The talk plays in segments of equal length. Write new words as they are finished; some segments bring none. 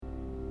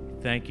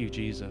Thank you,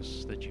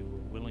 Jesus, that you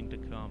were willing to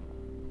come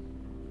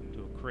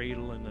to a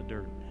cradle in the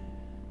dirt,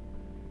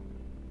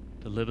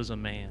 to live as a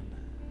man,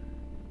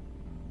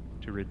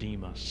 to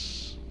redeem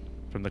us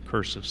from the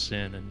curse of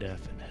sin and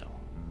death and hell.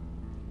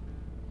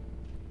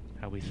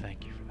 How we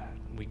thank you for that.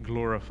 We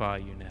glorify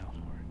you now,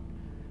 Lord,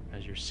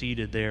 as you're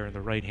seated there in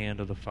the right hand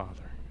of the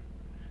Father,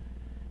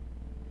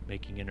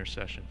 making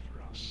intercession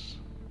for us.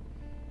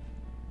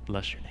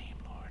 Bless your name,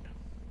 Lord.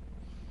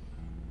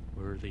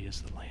 Worthy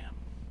is the Lamb.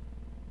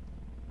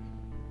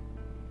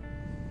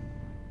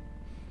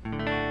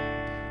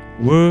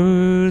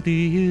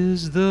 Worthy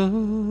is the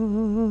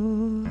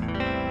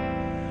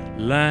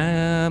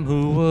Lamb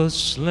who was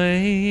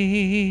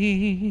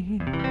slain.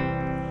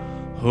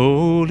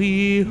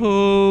 Holy,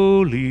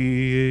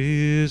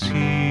 holy is he.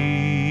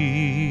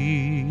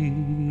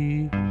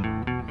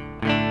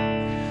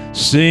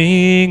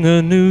 Sing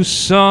a new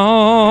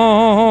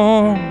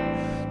song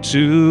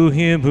to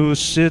him who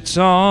sits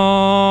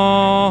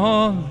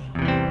on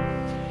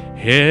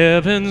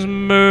heaven's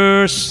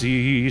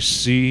mercy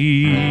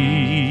seat.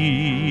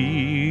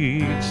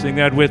 Sing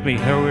that with me.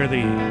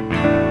 Worthy.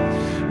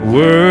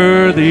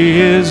 Worthy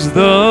is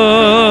the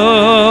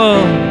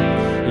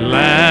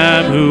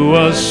Lamb who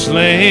was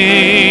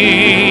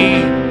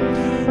slain.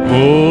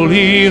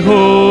 Holy,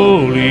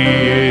 holy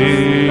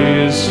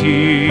is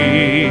he.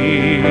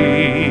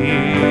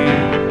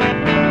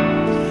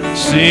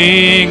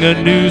 Sing a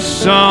new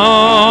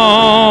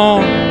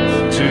song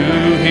to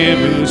him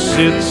who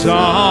sits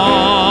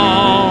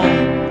on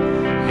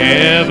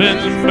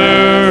heaven's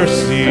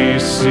mercy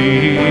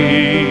seat.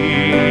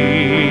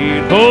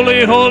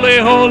 Holy, holy,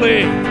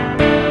 holy.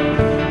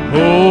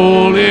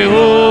 Holy,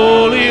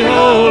 holy,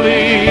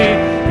 holy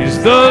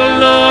is the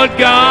Lord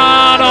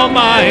God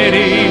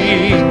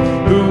Almighty,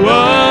 who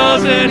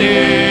was and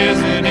is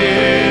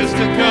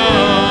to come.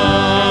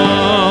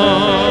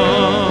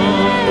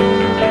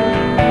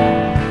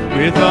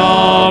 With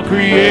all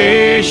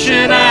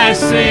creation I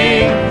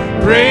sing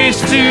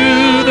praise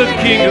to the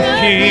King of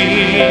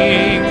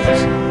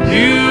Kings.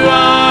 You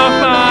are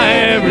my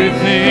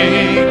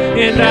everything,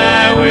 and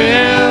I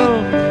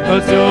will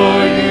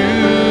adore you.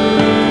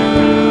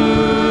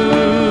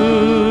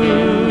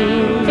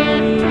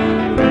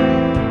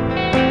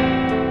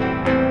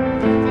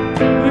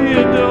 We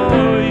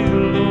adore you,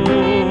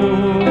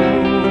 Lord.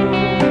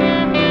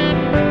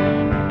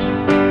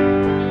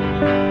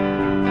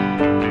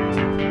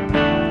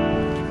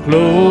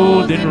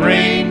 Clothed in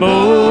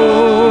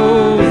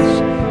rainbows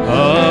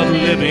of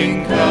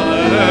living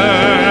color,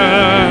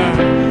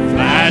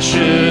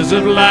 flashes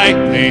of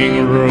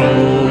lightning,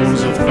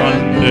 rolls of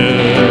thunder.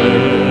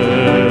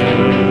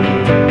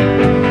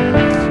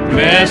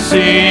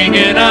 Blessing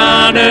and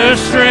honor,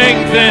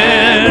 strength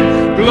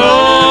and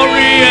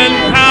glory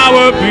and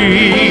power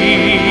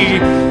be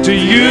to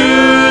you,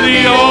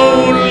 the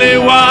only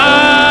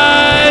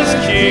wise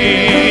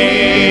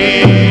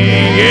King.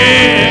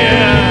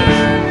 Yes.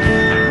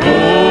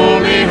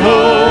 Holy,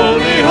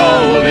 holy,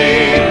 holy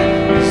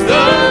is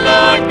the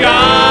Lord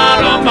God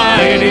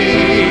Almighty,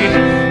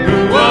 who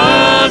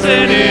was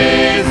and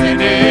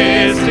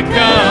is to come.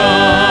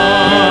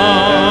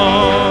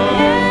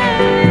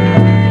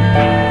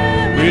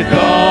 With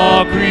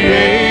all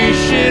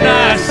creation I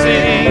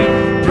sing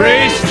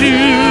praise to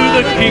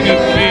the King of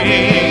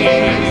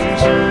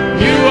Kings.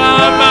 You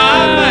are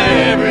my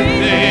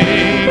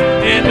everything,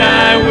 and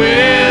I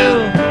will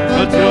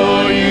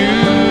adore you.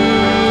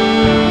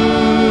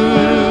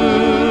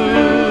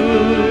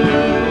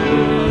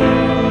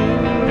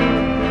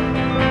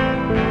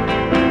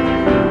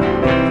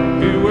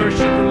 We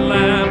worship the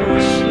Lamb who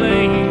was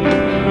slain.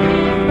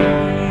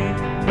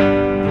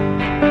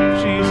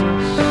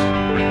 Jesus,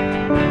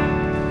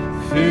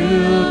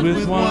 filled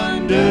with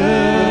wonder,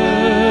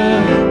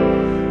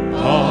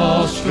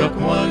 awestruck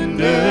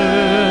wonder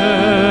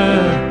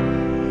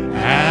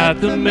at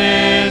the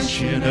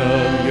mention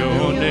of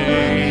your name.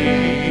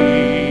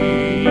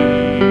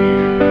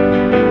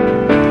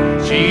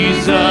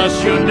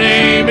 Jesus, your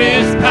name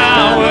is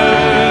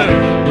power,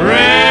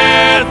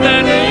 breath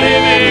and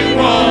living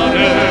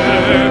water,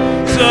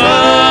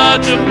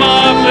 such a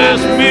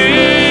marvelous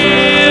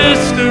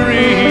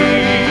mystery.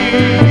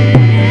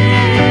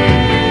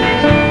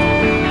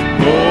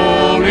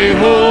 Holy,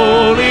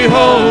 holy,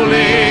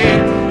 holy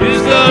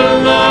is the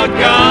Lord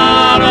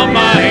God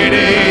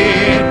Almighty,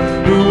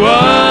 who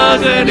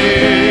was and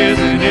is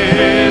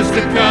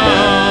to come.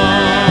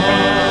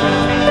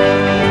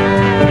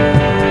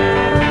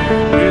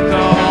 With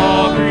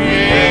all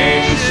creation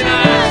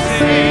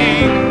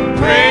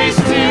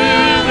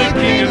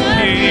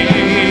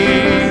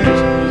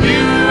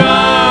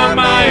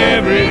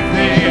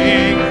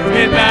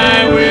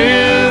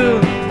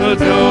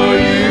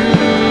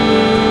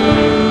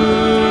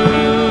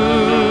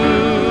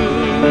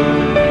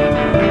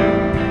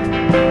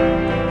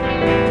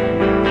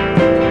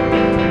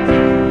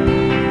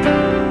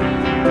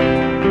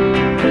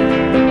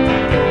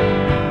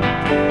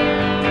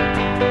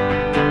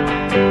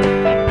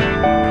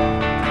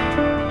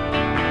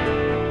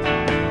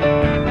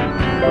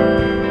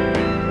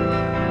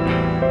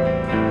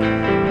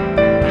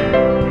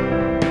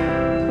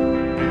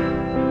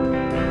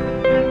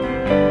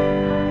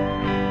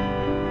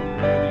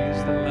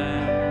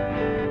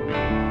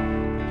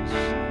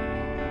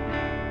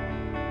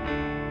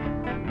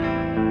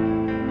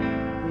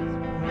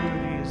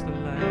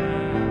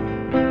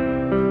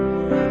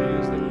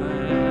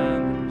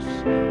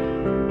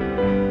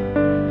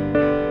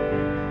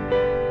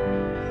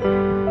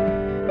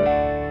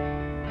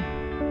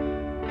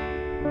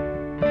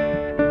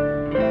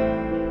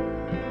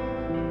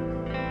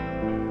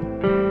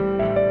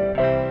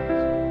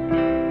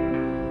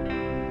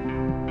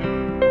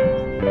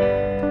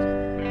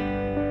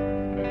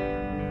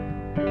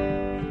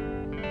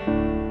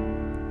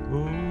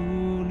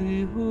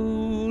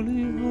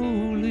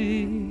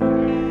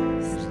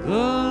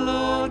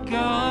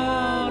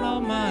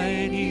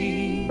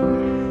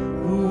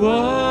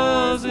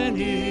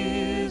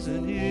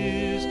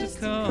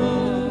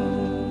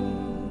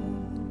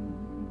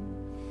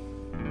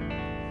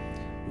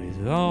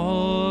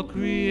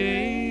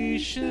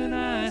creation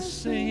I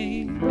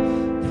sing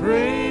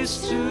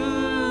praise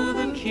to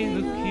the King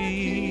of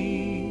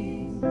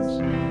Kings.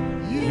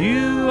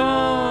 You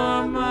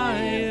are my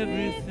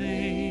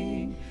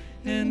everything,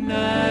 and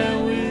I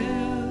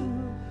will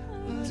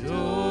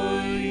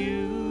adore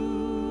you.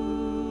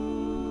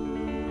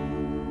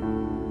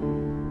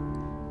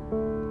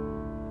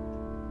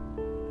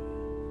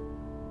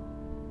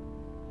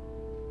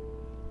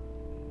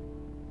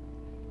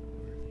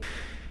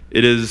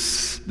 It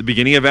is the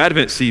beginning of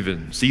Advent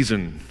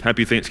season.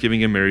 Happy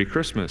Thanksgiving and Merry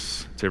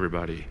Christmas to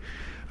everybody.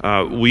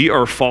 We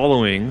are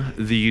following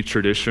the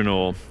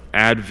traditional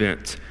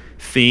Advent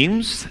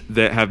themes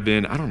that have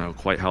been, I don't know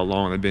quite how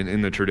long they've been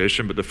in the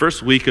tradition, but the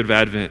first week of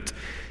Advent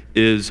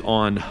is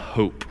on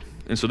hope.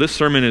 And so this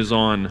sermon is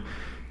on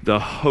the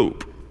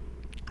hope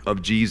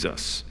of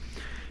Jesus.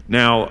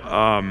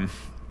 Now,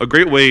 a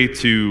great way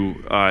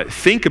to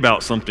think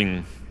about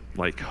something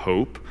like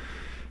hope,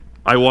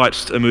 I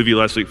watched a movie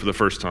last week for the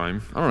first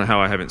time. I don't know how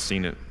I haven't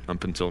seen it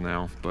up until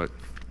now, but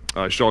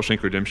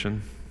Shawshank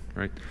Redemption,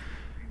 right?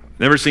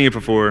 Never seen it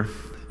before,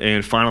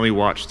 and finally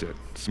watched it.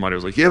 Somebody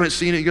was like, you haven't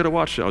seen it, you got to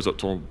watch it. I was up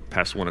till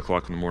past 1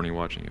 o'clock in the morning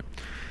watching it.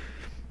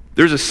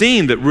 There's a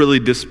scene that really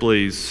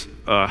displays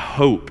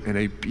hope in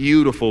a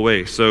beautiful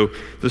way. So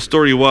the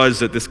story was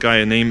that this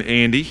guy named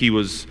Andy, he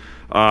was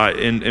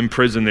in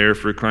prison there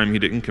for a crime he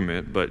didn't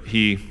commit, but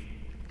he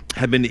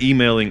had been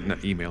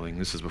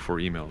this is before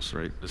emails,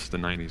 right? This is the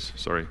 90s,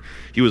 sorry.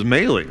 He was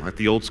mailing, like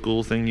the old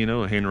school thing,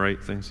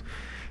 handwrite things.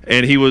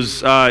 And he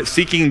was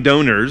seeking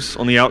donors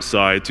on the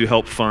outside to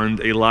help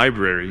fund a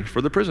library for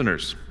the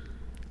prisoners.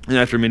 And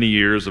after many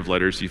years of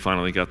letters, he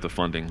finally got the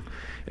funding,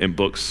 and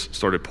books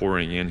started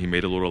pouring in. He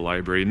made a little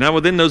library. Now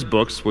within those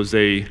books was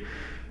a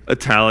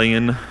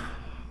Italian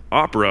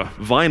opera,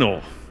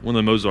 vinyl, one of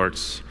the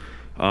Mozart's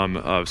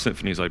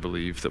symphonies, I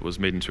believe, that was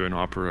made into an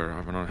opera.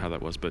 I don't know how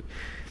that was, but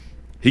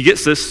he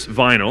gets this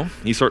vinyl,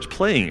 he starts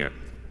playing it.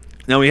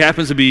 Now he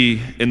happens to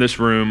be in this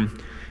room,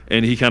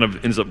 and he kind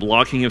of ends up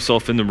locking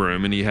himself in the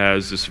room, and he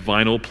has this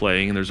vinyl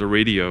playing, and there's a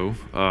radio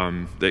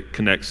that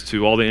connects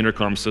to all the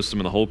intercom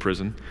system in the whole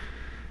prison.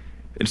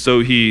 And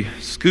so he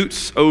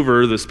scoots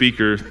over the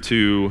speaker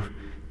to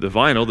the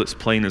vinyl that's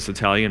playing this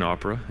Italian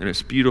opera, and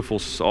it's beautiful,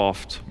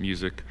 soft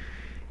music,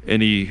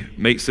 and he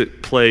makes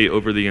it play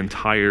over the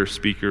entire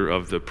speaker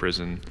of the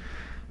prison.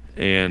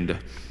 And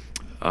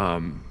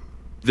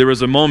there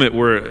was a moment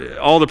where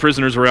all the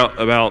prisoners were out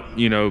about,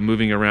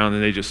 moving around,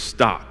 and they just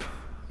stop.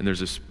 And there's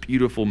this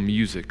beautiful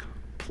music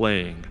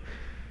playing.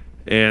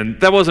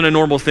 And that wasn't a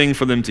normal thing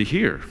for them to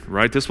hear,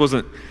 right? This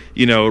wasn't,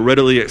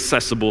 readily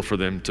accessible for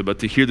them but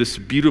to hear this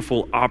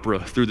beautiful opera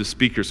through the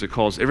speakers, it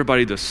caused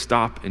everybody to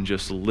stop and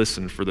just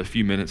listen for the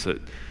few minutes that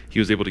he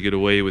was able to get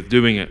away with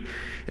doing it.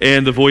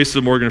 And the voice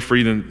of Morgan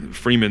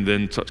Freeman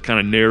then kind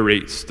of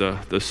narrates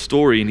the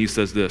story, and he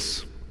says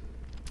this.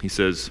 He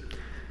says,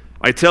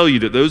 I tell you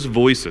that those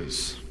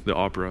voices, the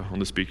opera on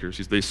the speakers,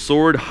 they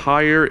soared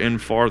higher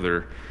and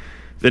farther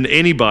than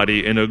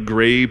anybody in a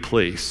gray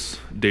place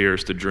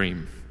dares to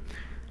dream.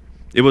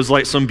 It was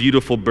like some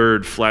beautiful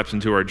bird flapped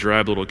into our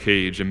drab little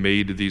cage and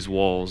made these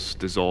walls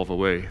dissolve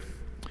away.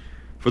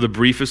 For the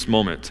briefest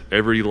moment,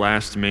 every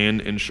last man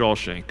in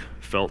Shawshank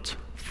felt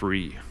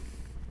free.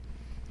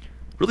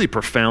 Really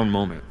profound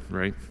moment,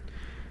 right?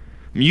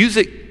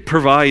 Music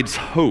provides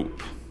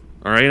hope,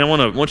 all right? And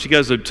I want you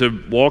guys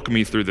to walk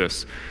me through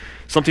this.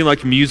 Something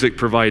like music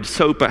provides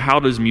hope, but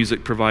how does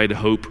music provide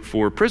hope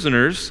for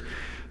prisoners?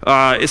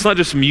 It's not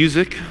just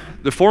music.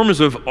 The forms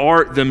of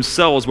art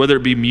themselves, whether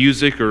it be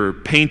music or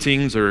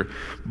paintings or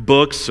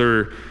books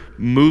or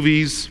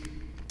movies,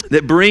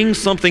 that bring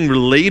something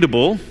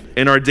relatable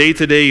in our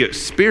day-to-day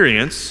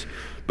experience,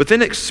 but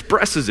then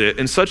expresses it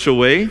in such a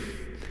way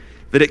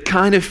that it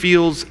kind of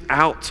feels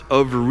out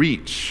of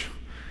reach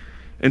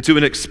into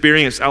an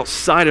experience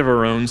outside of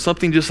our own,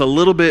 something just a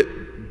little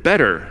bit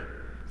better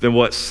than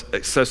what's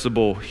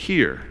accessible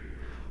here.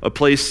 A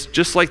place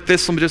just like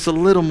this, just a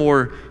little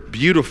more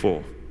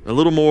beautiful, a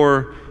little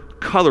more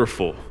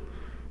colorful,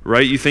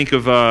 right? You think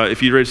of,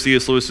 if you read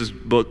C.S. Lewis's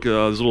book,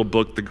 his little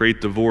book, The Great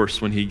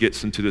Divorce, when he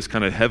gets into this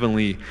kind of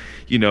heavenly,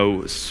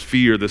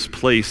 sphere, this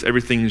place,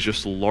 everything's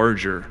just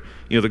larger.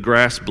 The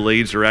grass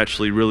blades are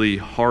actually really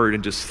hard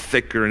and just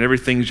thicker, and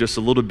everything's just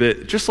a little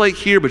bit, just like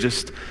here, but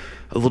just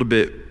a little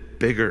bit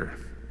bigger.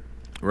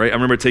 Right, I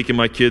remember taking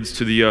my kids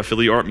to the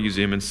Philly Art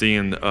Museum and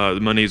seeing the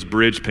Monet's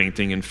Bridge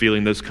painting and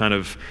feeling those kind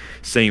of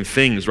same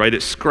things, right?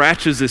 It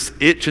scratches this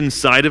itch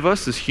inside of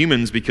us as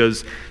humans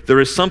because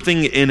there is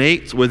something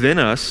innate within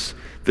us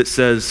that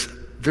says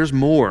there's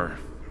more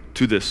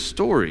to this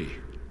story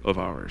of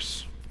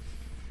ours.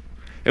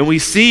 And we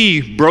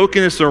see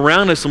brokenness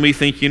around us and we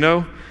think,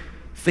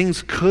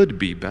 things could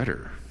be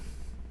better.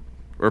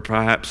 Or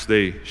perhaps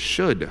they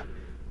should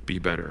be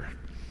better.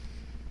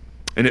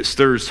 And it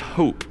stirs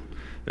hope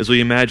as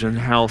we imagine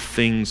how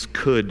things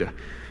could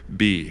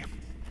be.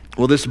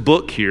 Well, this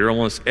book here,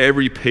 almost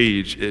every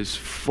page is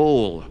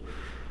full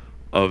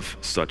of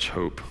such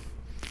hope.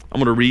 I'm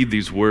going to read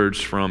these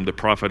words from the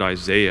prophet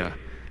Isaiah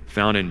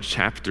found in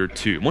chapter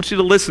 2. I want you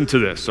to listen to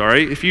this, all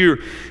right? If you're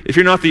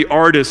not the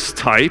artist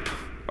type,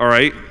 all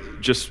right,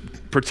 just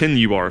pretend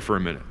you are for a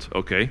minute,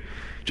 okay?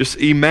 Just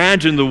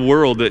imagine the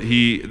world that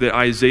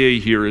Isaiah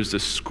here is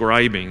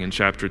describing in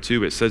chapter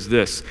 2. It says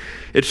this: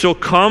 "It shall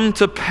come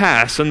to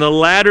pass in the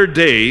latter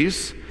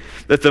days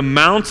that the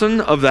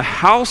mountain of the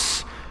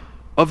house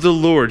of the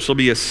Lord shall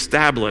be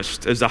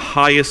established as the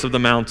highest of the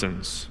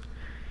mountains,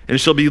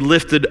 and shall be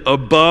lifted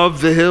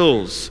above the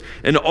hills,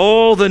 and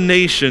all the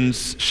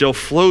nations shall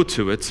flow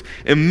to it,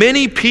 and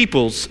many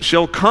peoples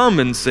shall come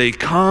and say,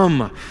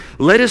 'Come,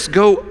 let us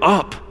go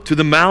up to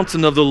the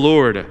mountain of the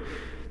Lord,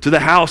 to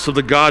the house of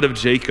the God of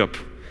Jacob,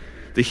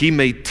 that he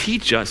may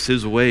teach us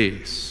his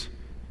ways,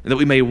 and that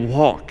we may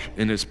walk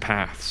in his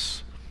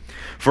paths.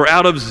 For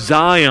out of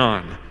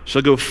Zion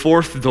shall go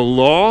forth the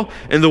law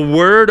and the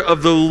word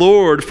of the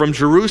Lord from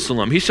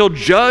Jerusalem. He shall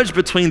judge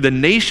between the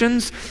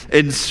nations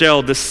and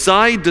shall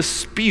decide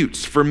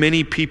disputes for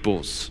many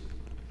peoples.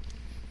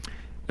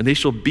 And they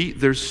shall beat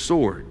their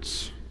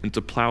swords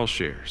into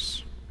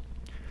plowshares,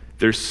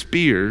 their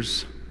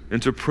spears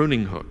into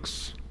pruning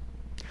hooks.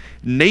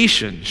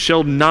 Nation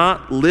shall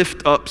not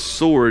lift up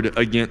sword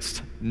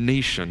against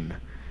nation,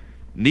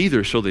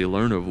 neither shall they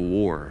learn of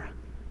war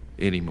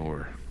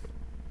anymore."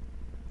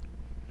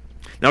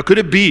 Now, could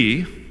it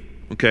be,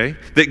 okay,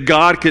 that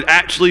God could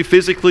actually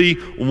physically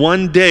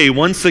one day,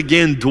 once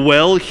again,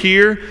 dwell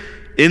here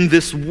in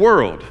this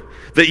world?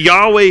 That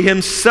Yahweh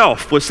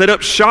himself would set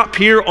up shop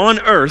here on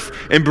earth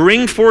and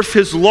bring forth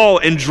his law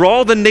and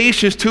draw the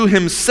nations to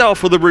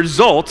himself, with the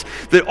result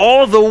that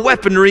all the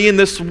weaponry in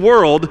this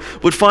world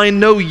would find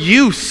no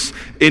use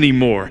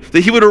anymore.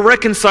 That he would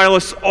reconcile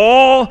us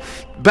all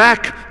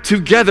back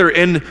together,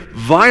 and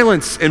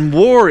violence and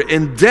war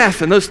and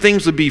death and those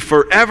things would be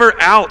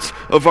forever out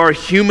of our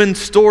human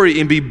story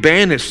and be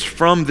banished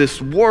from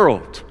this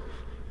world.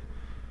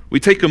 We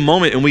take a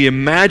moment and we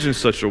imagine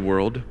such a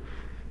world,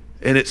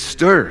 and it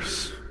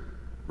stirs,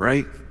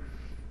 right?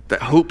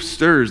 That hope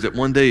stirs that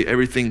one day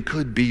everything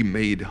could be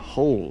made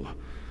whole.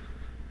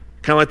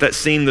 Kind of like that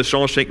scene, The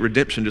Shawshank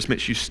Redemption, just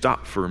makes you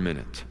stop for a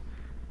minute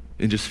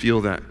and just feel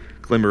that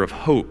glimmer of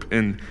hope.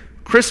 And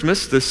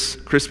Christmas, this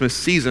Christmas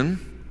season,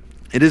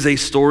 it is a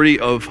story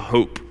of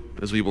hope,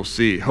 as we will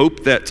see.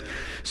 Hope that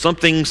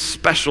something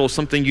special,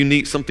 something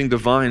unique, something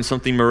divine,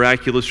 something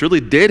miraculous really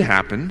did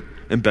happen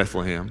in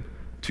Bethlehem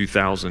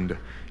 2,000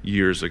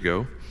 years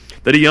ago.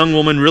 That a young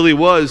woman really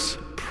was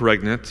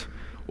pregnant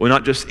with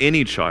not just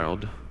any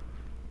child,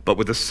 but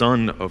with the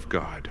Son of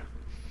God.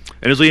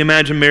 And as we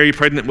imagine Mary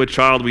pregnant with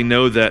child, we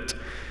know that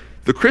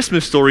the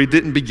Christmas story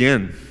didn't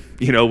begin,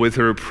 with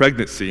her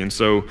pregnancy. And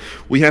so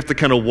we have to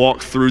kind of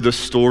walk through the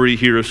story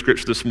here of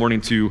Scripture this morning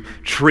to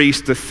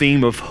trace the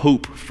theme of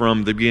hope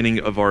from the beginning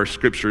of our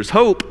Scriptures.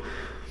 Hope,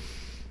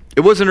 it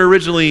wasn't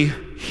originally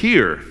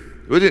here.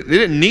 It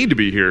didn't need to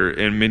be here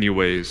in many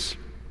ways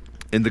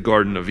in the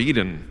Garden of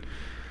Eden.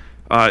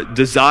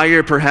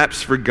 Desire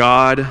perhaps for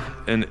God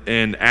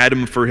and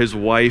Adam for his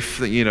wife,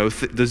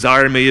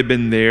 desire may have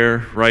been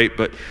there, right?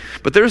 But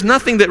there's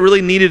nothing that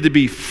really needed to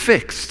be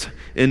fixed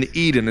in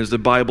Eden, as the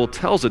Bible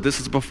tells it.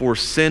 This is before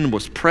sin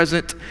was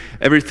present.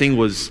 Everything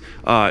was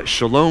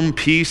shalom,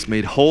 peace,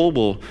 made whole.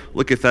 We'll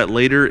look at that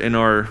later in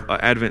our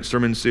Advent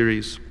sermon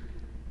series.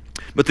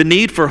 But the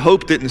need for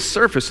hope didn't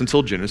surface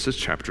until Genesis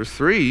chapter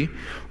 3,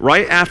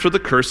 right after the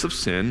curse of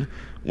sin,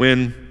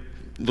 when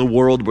the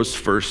world was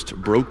first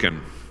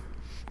broken.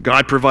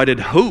 God provided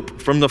hope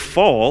from the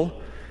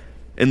fall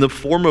in the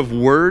form of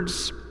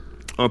words,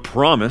 a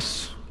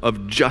promise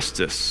of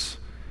justice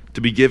to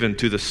be given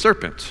to the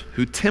serpent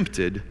who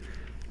tempted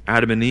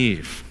Adam and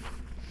Eve.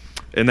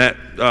 And that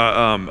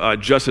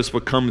justice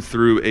would come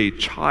through a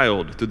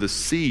child, through the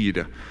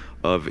seed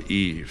of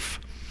Eve.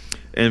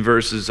 And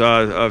verses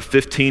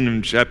 15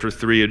 in chapter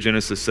 3 of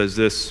Genesis says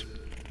this.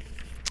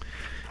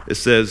 It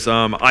says,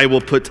 "I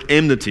will put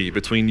enmity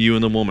between you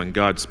and the woman,"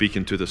 God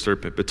speaking to the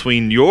serpent,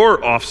 "between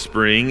your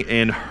offspring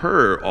and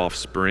her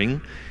offspring.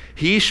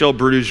 He shall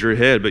bruise your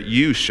head, but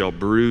you shall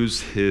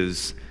bruise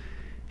his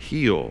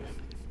heel."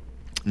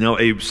 Now,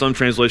 some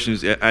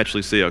translations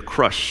actually say a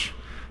crush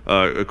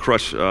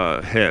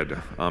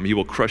head. He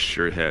will crush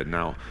your head.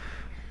 Now,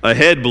 a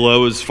head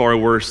blow is far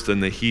worse than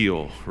the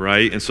heel,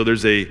 right? And so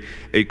there's a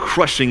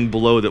crushing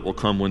blow that will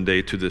come one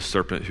day to this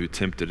serpent who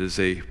tempted, as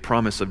a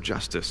promise of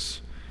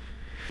justice.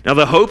 Now,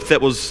 the hope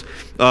that was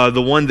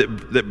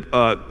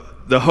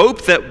the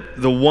hope that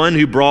the one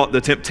who brought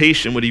the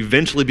temptation would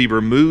eventually be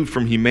removed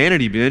from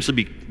humanity,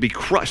 eventually be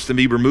crushed and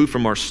be removed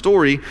from our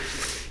story,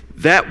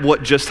 that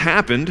what just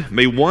happened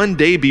may one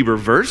day be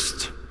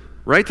reversed,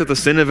 right? That the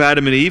sin of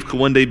Adam and Eve could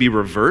one day be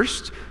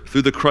reversed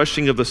through the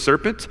crushing of the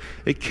serpent.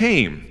 It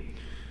came.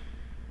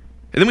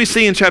 And then we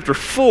see in chapter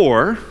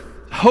 4,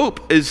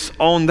 hope is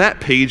on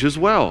that page as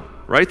well.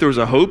 Right? There was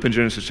a hope in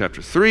Genesis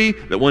chapter 3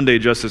 that one day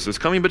justice is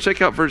coming. But check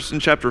out verse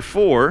in chapter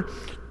 4.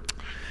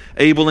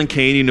 Abel and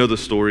Cain, you know the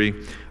story.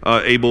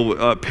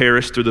 Abel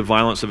perished through the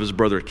violence of his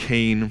brother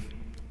Cain.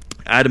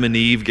 Adam and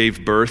Eve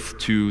gave birth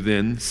to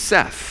then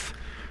Seth.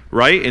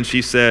 right? And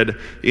she said,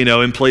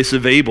 in place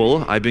of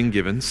Abel, I've been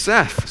given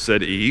Seth,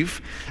 said Eve.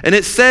 And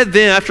it said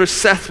then after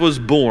Seth was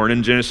born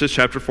in Genesis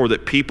chapter 4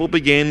 that people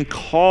began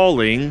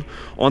calling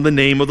on the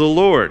name of the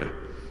Lord.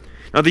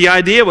 Now the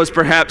idea was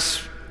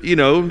perhaps, a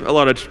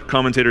lot of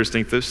commentators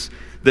think this,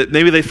 that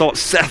maybe they thought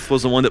Seth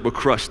was the one that would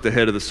crush the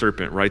head of the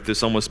serpent, right?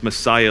 This almost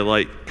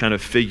Messiah-like kind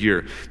of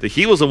figure, that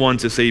he was the one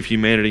to save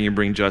humanity and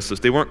bring justice.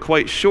 They weren't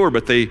quite sure,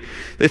 but they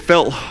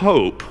felt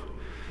hope.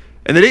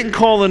 And they didn't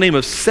call the name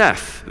of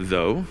Seth,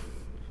 though,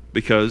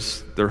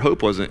 because their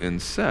hope wasn't in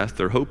Seth.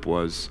 Their hope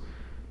was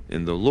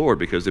in the Lord,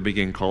 because they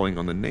began calling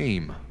on the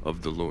name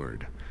of the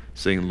Lord,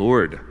 saying,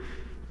 Lord,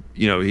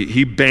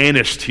 he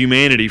banished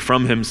humanity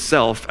from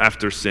himself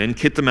after sin,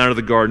 kicked them out of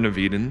the Garden of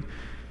Eden,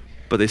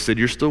 but they said,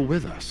 you're still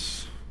with us.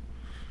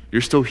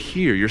 You're still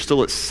here. You're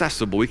still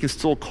accessible. We can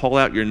still call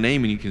out your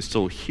name and you can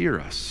still hear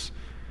us.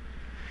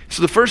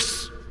 So the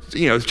first,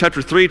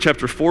 chapter 3,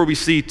 chapter 4, we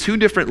see two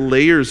different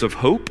layers of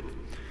hope.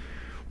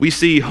 We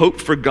see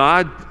hope for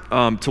God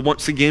to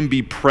once again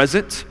be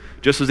present,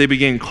 just as they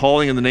began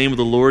calling in the name of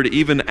the Lord.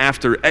 Even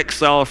after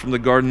exile from the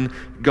garden,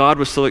 God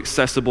was still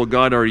accessible.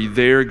 God, are you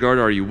there? God,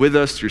 are you with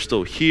us? You're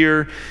still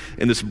here.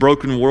 In this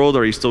broken world,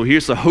 are you still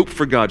here? So hope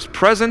for God's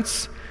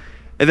presence.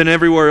 And then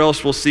everywhere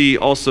else we'll see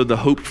also the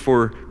hope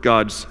for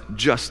God's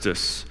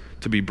justice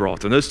to be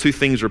brought. And those two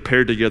things are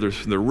paired together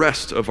from the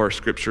rest of our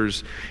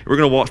scriptures. We're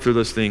going to walk through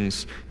those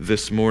things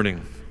this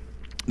morning.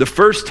 The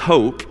first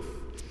hope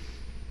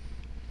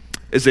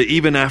is that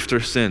even after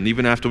sin,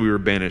 even after we were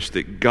banished,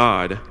 that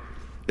God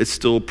is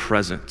still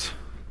present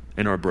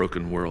in our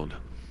broken world,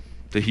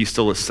 that he's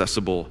still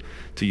accessible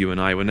to you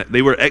and I. When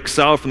they were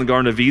exiled from the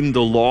Garden of Eden,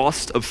 the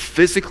loss of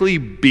physically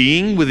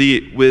being with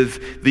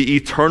the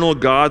eternal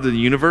God of the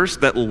universe,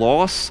 that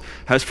loss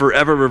has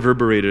forever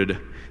reverberated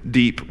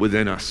deep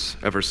within us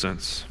ever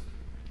since.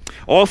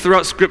 All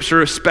throughout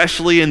Scripture,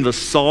 especially in the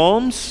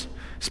Psalms,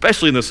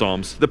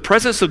 the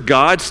presence of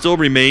God still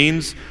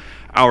remains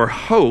our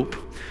hope,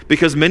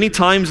 because many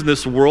times in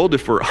this world,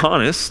 if we're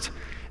honest,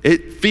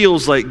 it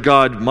feels like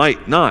God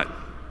might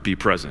not be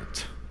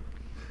present.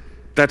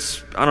 I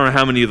don't know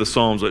how many of the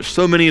Psalms, but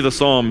so many of the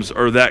Psalms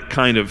are that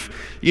kind of,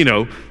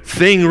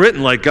 thing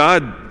written like,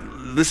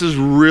 God, this is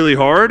really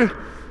hard,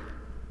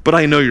 but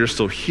I know you're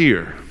still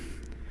here.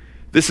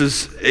 This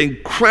is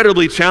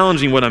incredibly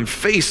challenging what I'm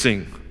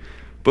facing,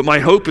 but my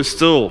hope is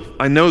still,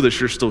 I know that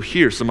you're still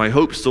here, so my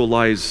hope still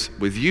lies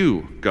with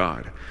you,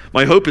 God.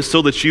 My hope is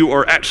still that you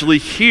are actually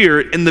here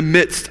in the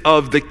midst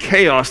of the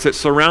chaos that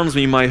surrounds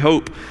me. My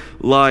hope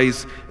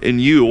lies in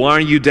you. Why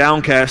are you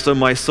downcast, O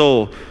my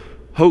soul?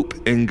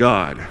 Hope in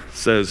God,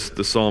 says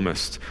the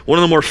psalmist. One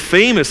of the more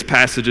famous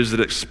passages that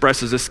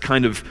expresses this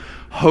kind of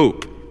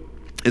hope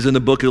is in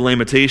the book of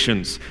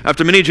Lamentations.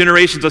 After many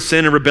generations of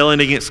sin and rebellion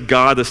against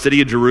God, the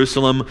city of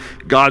Jerusalem,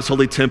 God's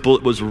holy temple,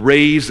 it was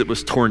razed, it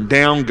was torn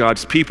down.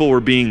 God's people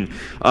were being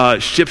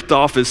shipped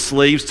off as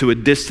slaves to a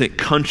distant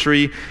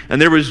country.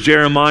 And there was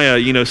Jeremiah,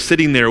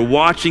 sitting there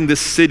watching this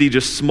city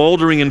just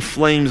smoldering in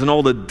flames and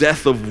all the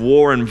death of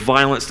war and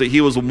violence that he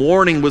was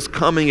warning was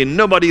coming, and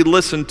nobody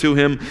listened to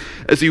him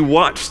as he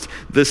watched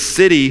the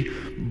city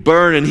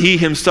burn, and he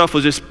himself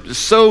was just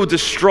so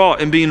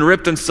distraught and being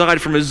ripped inside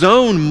from his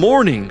own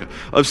mourning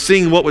of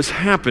seeing what was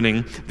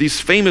happening. These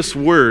famous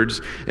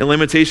words in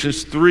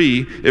Lamentations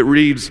 3, it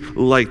reads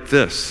like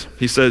this.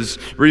 He says,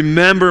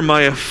 remember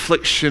my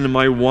affliction and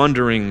my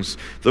wanderings,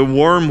 the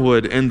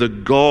wormwood and the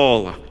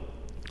gall,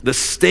 the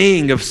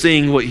sting of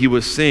seeing what he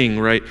was seeing,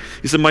 right?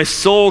 He said, my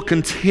soul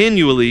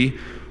continually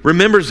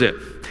remembers it,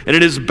 and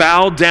it is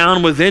bowed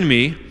down within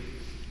me,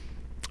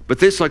 but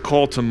this I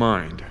call to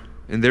mind.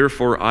 And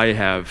therefore I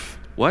have,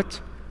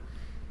 what?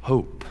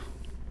 Hope.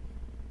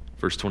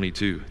 Verse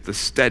 22, the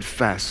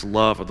steadfast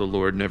love of the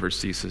Lord never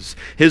ceases.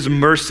 His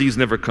mercies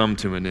never come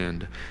to an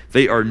end.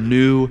 They are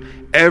new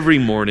every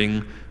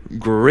morning.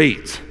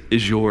 Great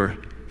is your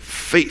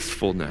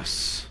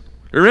faithfulness.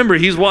 Remember,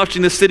 he's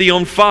watching the city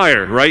on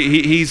fire, right?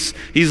 He's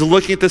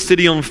looking at the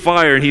city on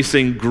fire and he's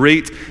saying,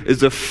 great is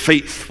the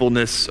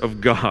faithfulness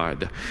of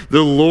God.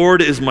 The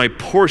Lord is my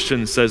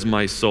portion, says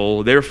my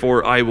soul.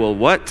 Therefore I will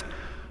what?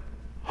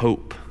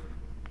 Hope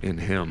in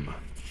him.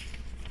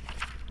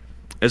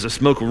 As the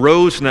smoke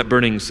rose from that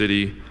burning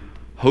city,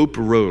 hope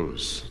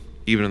rose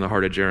even in the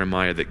heart of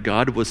Jeremiah that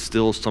God was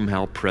still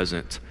somehow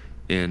present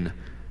in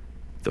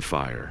the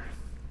fire.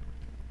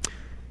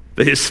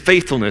 That his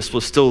faithfulness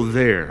was still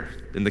there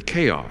in the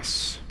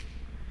chaos.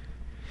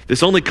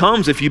 This only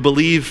comes if you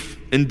believe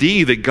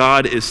indeed that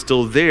God is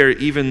still there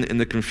even in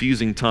the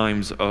confusing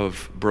times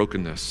of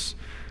brokenness.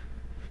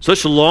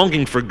 Such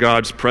longing for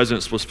God's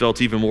presence was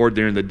felt even more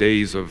during the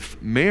days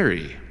of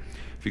Mary.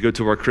 If you go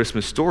to our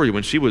Christmas story,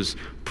 when she was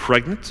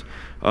pregnant,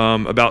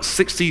 about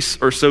 60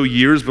 or so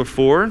years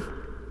before,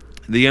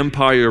 the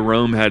Empire of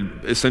Rome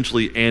had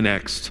essentially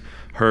annexed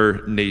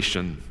her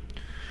nation.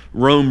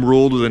 Rome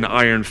ruled with an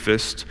iron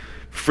fist,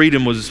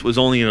 Freedom was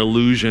only an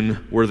illusion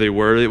where they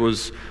were. It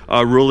was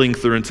ruling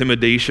through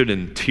intimidation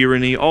and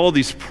tyranny. All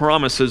these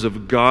promises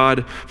of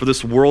God for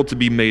this world to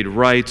be made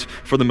right,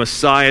 for the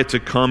Messiah to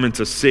come and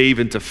to save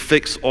and to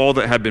fix all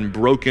that had been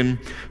broken,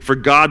 for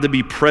God to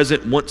be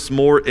present once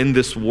more in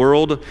this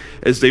world.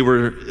 As they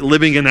were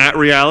living in that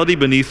reality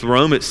beneath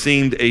Rome, it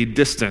seemed a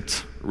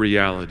distant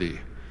reality,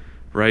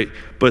 right?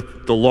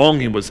 But the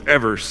longing was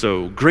ever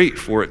so great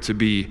for it to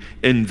be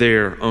in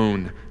their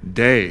own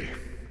day.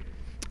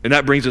 And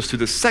that brings us to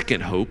the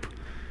second hope.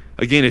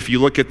 Again, if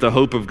you look at the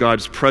hope of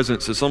God's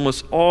presence, it's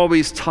almost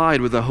always tied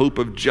with the hope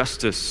of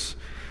justice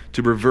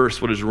to reverse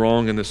what is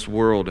wrong in this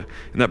world.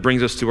 And that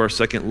brings us to our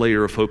second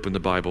layer of hope in the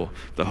Bible,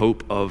 the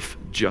hope of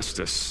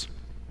justice.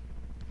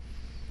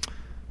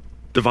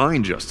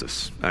 Divine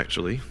justice,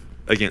 actually,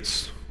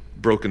 against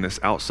brokenness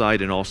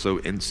outside and also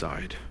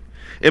inside.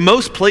 In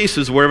most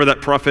places, wherever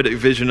that prophetic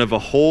vision of a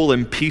whole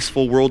and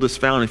peaceful world is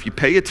found, if you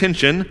pay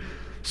attention,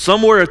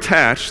 somewhere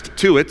attached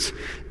to it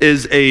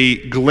is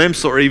a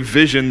glimpse or a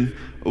vision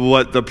of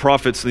what the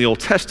prophets in the Old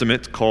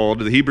Testament called,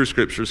 the Hebrew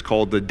Scriptures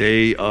called the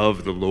day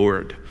of the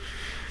Lord.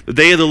 The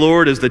day of the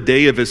Lord is the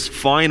day of his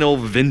final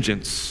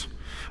vengeance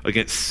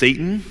against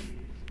Satan,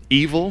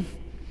 evil,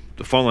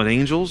 the fallen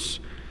angels,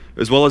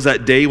 as well as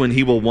that day when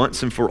he will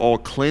once and for all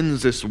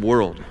cleanse this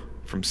world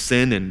from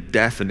sin and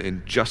death and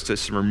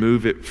injustice and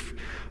remove it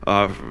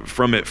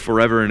from it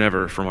forever and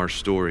ever from our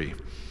story.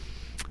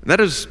 And that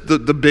is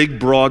the big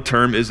broad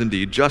term is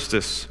indeed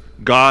justice.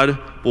 God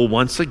will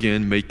once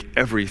again make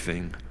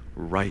everything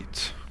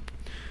right.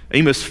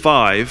 Amos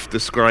 5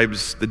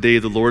 describes the day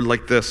of the Lord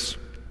like this.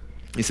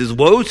 He says,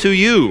 "Woe to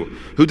you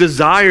who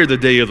desire the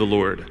day of the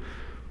Lord.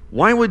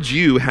 Why would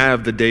you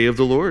have the day of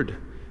the Lord?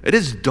 It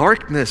is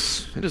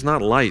darkness, it is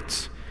not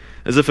light.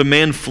 As if a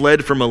man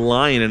fled from a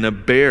lion and a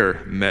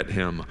bear met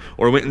him,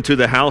 or went into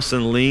the house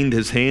and leaned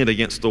his hand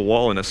against the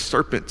wall and a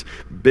serpent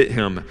bit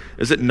him.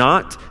 Is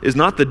not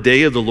the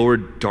day of the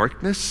Lord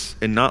darkness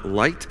and not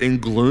light,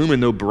 and gloom and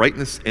no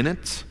brightness in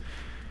it?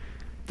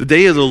 The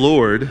day of the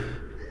Lord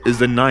is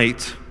the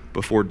night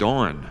before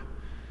dawn.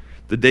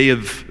 The day of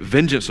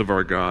vengeance of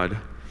our God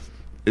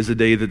is the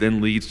day that then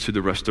leads to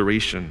the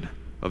restoration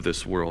of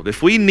this world."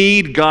 If we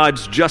need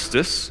God's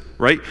justice,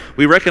 right,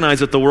 we recognize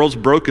that the world's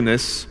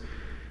brokenness,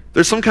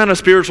 there's some kind of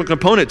spiritual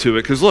component to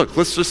it. Because look,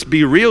 let's just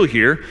be real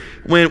here.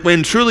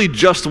 When truly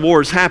just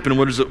wars happen,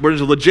 when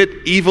there's a legit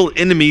evil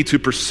enemy to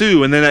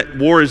pursue, and then that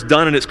war is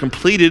done and it's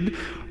completed,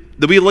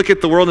 that we look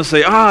at the world and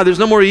say, there's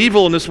no more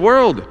evil in this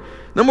world.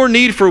 No more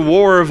need for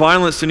war or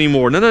violence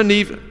anymore. No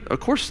need. Of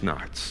course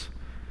not.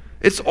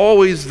 It's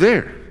always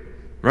there,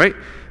 right?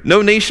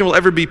 No nation will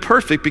ever be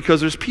perfect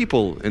because there's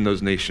people in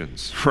those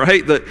nations,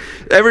 right? That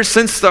ever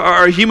since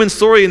our human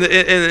story and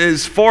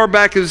as far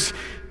back as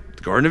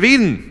the Garden of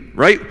Eden,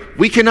 right?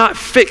 We cannot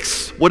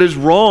fix what is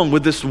wrong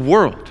with this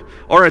world.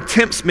 Our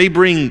attempts may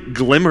bring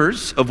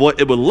glimmers of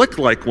what it would look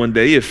like one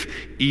day if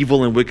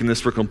evil and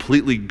wickedness were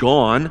completely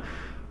gone,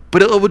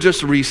 but it will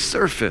just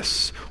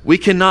resurface. We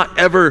cannot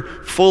ever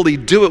fully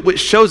do it, which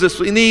shows us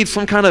we need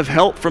some kind of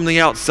help from the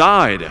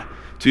outside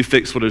to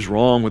fix what is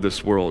wrong with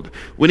this world.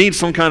 We need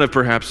some kind of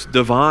perhaps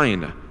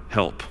divine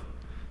help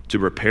to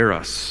repair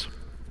us.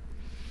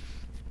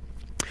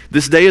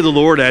 This day of the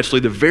Lord,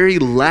 actually, the very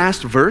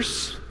last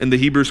verse in the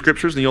Hebrew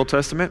Scriptures in the Old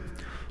Testament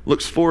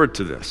looks forward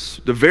to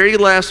this. The very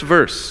last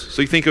verse.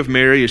 So you think of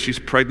Mary as she's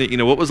pregnant.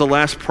 What was the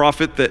last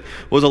prophet that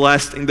was the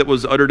last thing that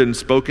was uttered and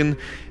spoken?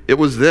 It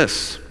was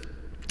this.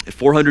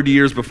 400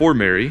 years before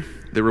Mary,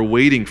 they were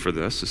waiting for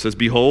this. It says,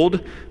 "Behold,"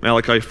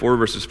 Malachi 4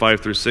 verses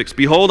 5 through 6,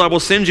 "Behold, I will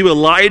send you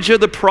Elijah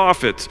the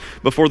prophet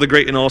before the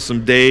great and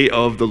awesome day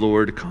of the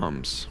Lord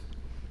comes.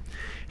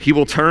 He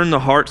will turn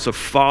the hearts of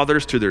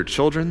fathers to their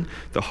children,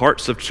 the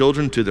hearts of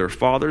children to their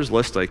fathers,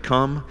 lest I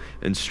come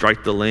and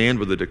strike the land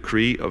with a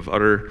decree of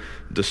utter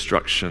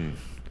destruction."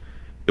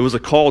 It was a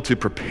call to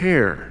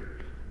prepare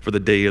for the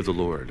day of the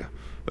Lord.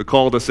 A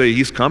call to say,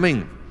 He's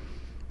coming.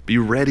 Be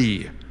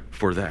ready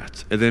for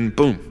that. And then,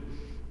 boom,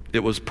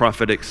 it was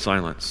prophetic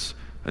silence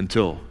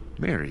until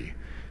Mary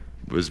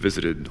was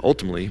visited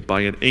ultimately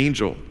by an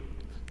angel,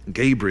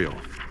 Gabriel,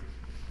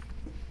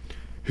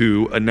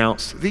 who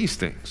announced these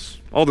things.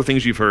 All the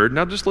things you've heard.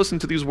 Now just listen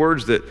to these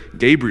words that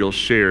Gabriel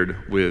shared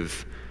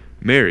with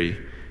Mary,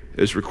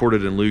 is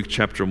recorded in Luke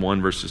chapter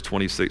 1, verses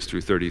 26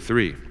 through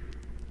 33.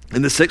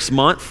 In the 6th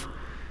month,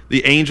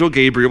 the angel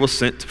Gabriel was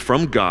sent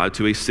from God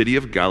to a city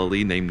of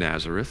Galilee named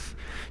Nazareth,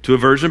 to a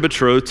virgin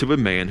betrothed to a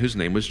man whose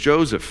name was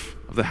Joseph,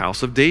 of the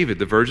house of David.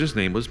 The virgin's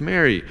name was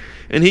Mary.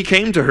 And he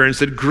came to her and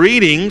said,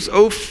 "Greetings,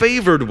 O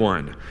favored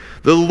one.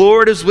 The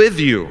Lord is with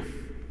you."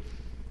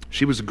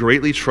 She was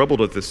greatly troubled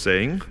at this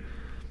saying.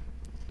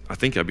 I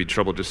think I'd be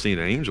troubled just seeing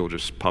an angel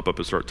just pop up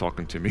and start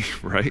talking to me,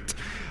 right?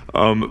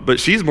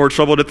 But she's more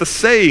troubled at the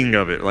saying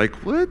of it. Like,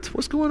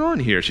 what's going on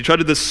here? She tried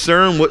to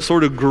discern what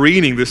sort of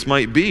greeting this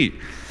might be.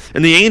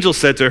 And the angel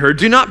said to her,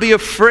 "Do not be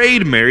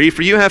afraid, Mary,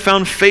 for you have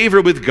found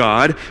favor with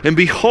God. And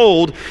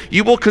behold,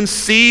 you will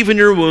conceive in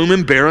your womb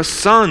and bear a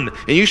son,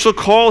 and you shall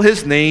call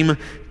his name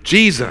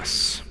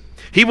Jesus.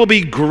 He will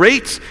be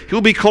great. He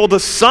will be called the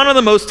Son of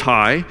the Most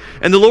High,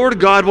 and the Lord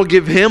God will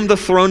give him the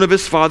throne of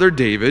his father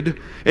David,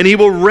 and he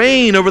will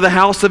reign over the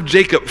house of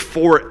Jacob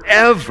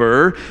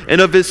forever,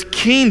 and of his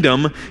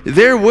kingdom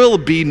there will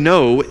be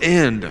no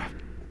end.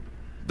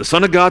 The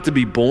Son of God to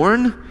be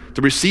born,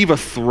 to receive a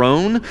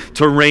throne,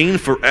 to reign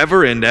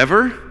forever and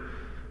ever.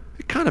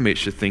 It kind of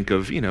makes you think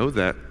of,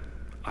 that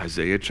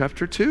Isaiah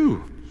chapter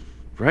 2,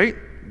 right?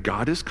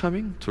 God is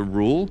coming to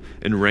rule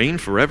and reign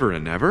forever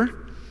and ever.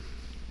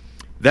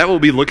 That we'll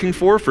be looking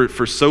for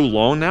so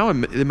long now,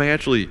 and it may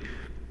actually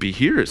be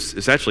here.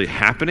 It's actually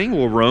happening.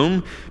 Will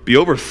Rome be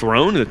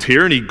overthrown and the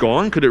tyranny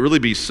gone? Could it really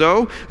be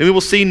so? And we will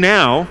see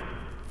now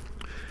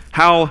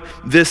how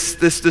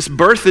this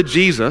birth of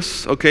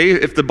Jesus, okay,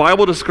 if the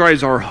Bible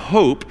describes our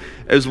hope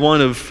as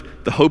one of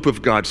the hope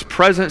of God's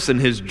presence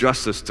and his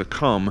justice to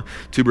come,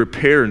 to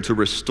repair and to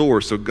restore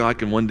so God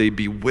can one day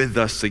be with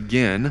us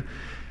again,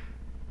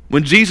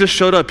 when Jesus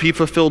showed up, he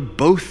fulfilled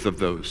both of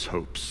those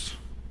hopes.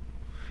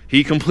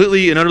 He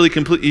completely and utterly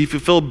he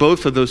fulfilled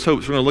both of those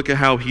hopes. We're going to look at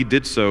how he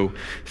did so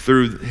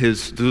through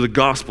the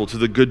gospel, through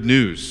the good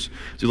news,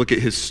 to look at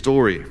his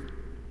story.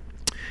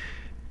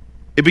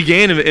 It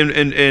began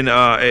in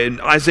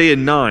Isaiah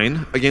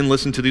 9. Again,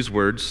 listen to these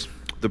words.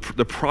 The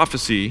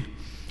prophecy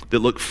that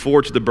looked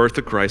forward to the birth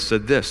of Christ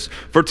said this: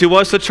 "For to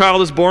us a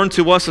child is born,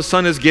 to us a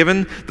son is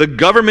given. The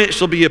government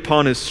shall be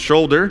upon his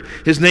shoulder.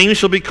 His name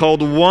shall be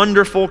called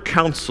Wonderful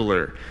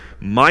Counselor,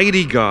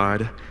 Mighty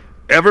God,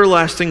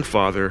 Everlasting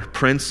Father,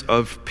 Prince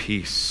of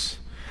Peace.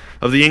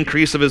 Of the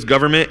increase of his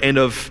government and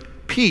of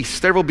peace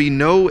there will be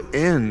no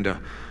end.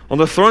 On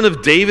the throne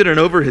of David and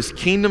over his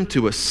kingdom,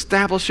 to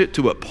establish it,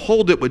 to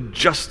uphold it with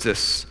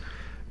justice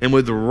and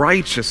with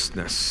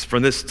righteousness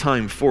from this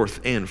time forth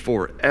and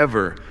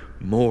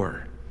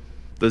forevermore."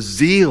 The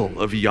zeal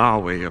of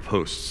Yahweh of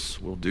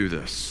hosts will do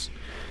this.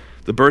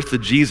 The birth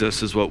of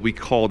Jesus is what we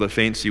call, the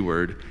fancy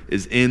word,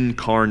 is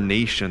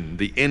incarnation,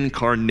 the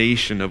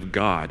incarnation of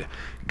God.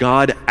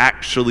 God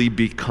actually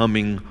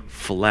becoming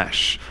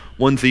flesh.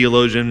 One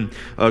theologian,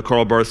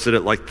 Karl Barth, said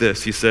it like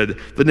this. He said,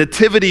 "The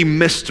nativity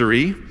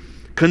mystery,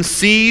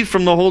 conceived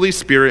from the Holy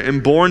Spirit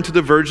and born to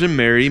the Virgin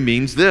Mary,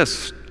 means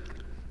this,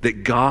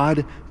 that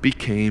God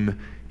became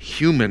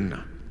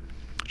human.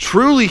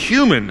 Truly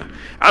human,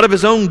 out of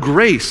his own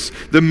grace.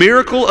 The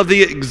miracle of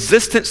the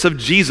existence of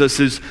Jesus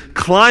is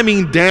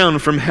climbing down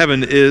from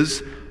heaven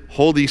is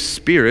Holy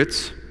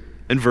Spirit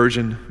and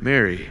Virgin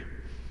Mary.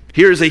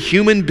 Here is a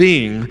human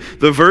being,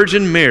 the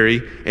Virgin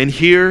Mary, and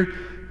here,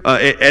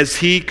 as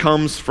he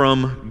comes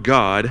from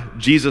God,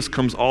 Jesus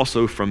comes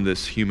also from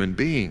this human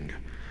being.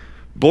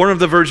 Born of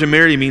the Virgin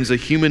Mary means a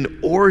human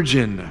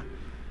origin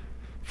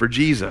for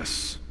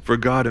Jesus, for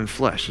God in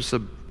flesh. It's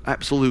an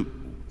absolute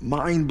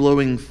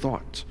mind-blowing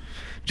thought.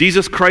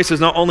 Jesus Christ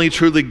is not only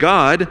truly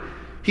God,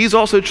 he's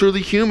also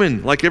truly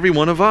human, like every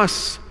one of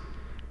us,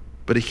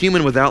 but a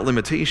human without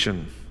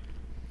limitation.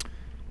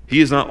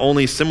 He is not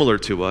only similar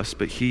to us,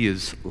 but he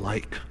is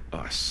like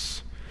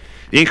us.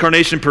 The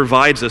incarnation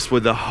provides us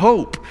with the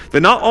hope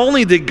that not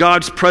only did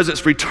God's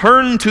presence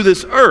return to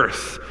this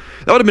earth,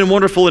 that would have been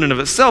wonderful in and of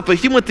itself, but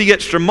he went the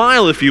extra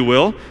mile, if you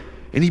will,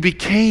 and he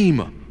became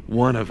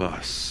one of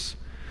us.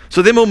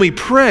 So then when we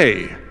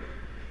pray,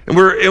 and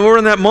we're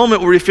in that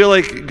moment where we feel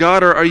like,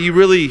 God, are you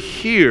really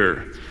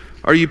here?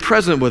 Are you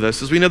present with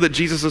us? As we know that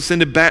Jesus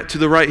ascended back to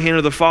the right hand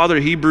of the Father,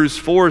 Hebrews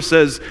 4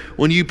 says,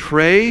 when you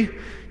pray,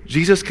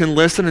 Jesus can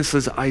listen and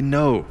says, I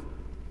know.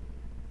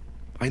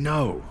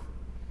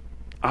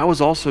 I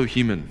was also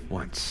human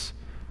once.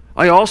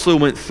 I also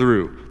went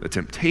through the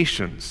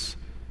temptations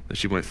that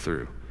she went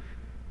through,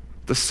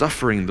 the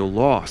suffering, the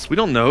loss. We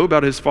don't know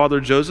about his father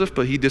Joseph,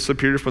 but he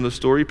disappeared from the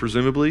story,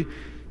 presumably.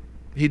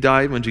 He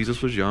died when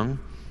Jesus was young.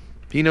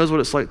 He knows what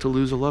it's like to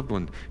lose a loved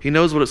one. He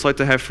knows what it's like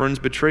to have friends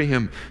betray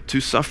him,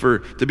 to suffer,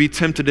 to be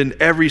tempted in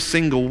every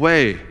single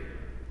way,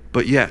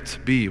 but yet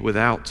be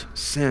without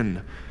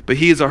sin. But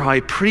he is our high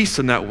priest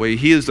in that way.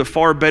 He is the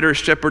far better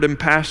shepherd and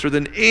pastor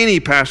than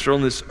any pastor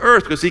on this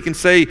earth, because he can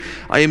say,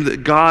 I am the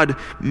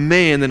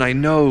God-man, and I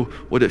know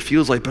what it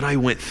feels like, but I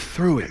went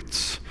through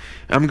it.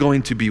 I'm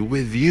going to be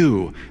with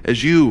you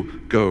as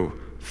you go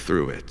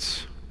through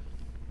it.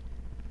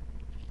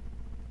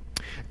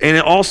 And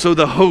also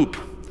the hope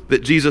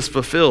that Jesus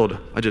fulfilled.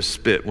 I just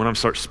spit. When I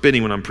start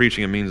spitting when I'm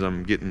preaching, it means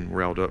I'm getting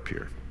riled up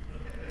here.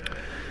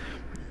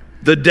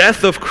 The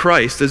death of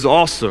Christ is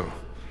also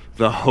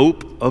the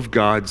hope of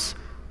God's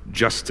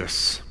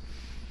justice.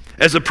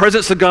 As the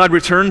presence of God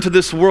returned to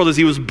this world, as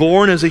he was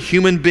born as a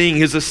human being,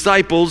 his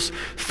disciples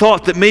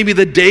thought that maybe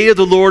the day of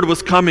the Lord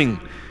was coming.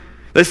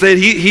 They said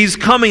he's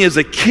coming as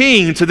a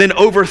king to then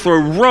overthrow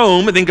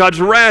Rome, and then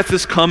God's wrath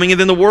is coming, and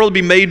then the world will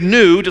be made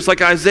new, just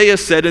like Isaiah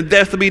said, and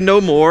death will be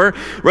no more.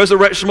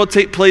 Resurrection will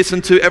take place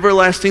into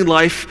everlasting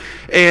life,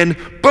 and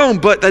boom,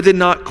 but that did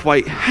not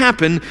quite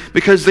happen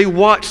because they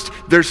watched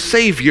their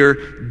Savior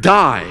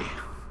die.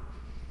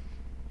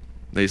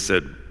 They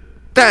said,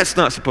 that's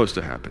not supposed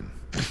to happen.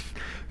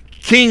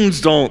 Kings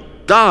don't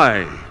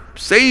die.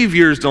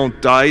 Saviors don't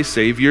die.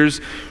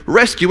 Saviors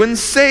rescue and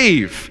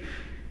save.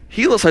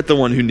 He looks like the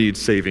one who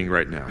needs saving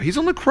right now. He's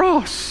on the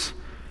cross.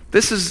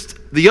 This is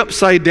the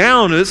upside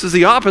down. This is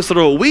the opposite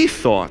of what we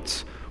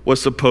thought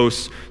was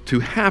supposed to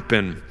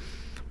happen.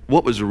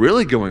 What was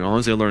really going on,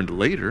 as they learned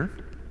later,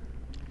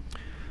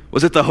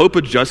 was that the hope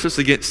of justice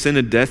against sin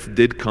and death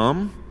did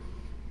come,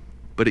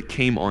 but it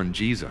came on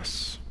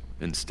Jesus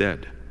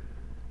instead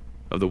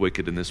of the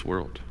wicked in this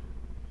world.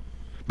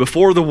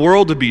 Before the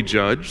world to be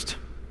judged,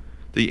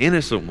 the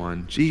innocent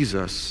one,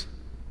 Jesus,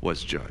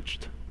 was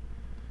judged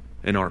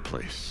in our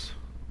place.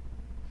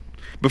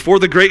 Before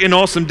the great and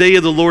awesome day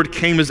of the Lord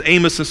came, as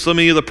Amos and so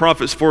many of the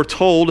prophets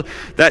foretold,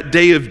 that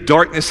day of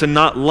darkness and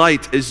not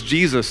light, as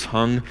Jesus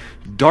hung,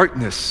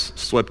 darkness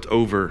swept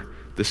over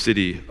the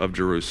city of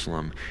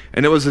Jerusalem.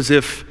 And it was as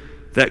if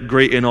that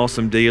great and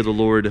awesome day of the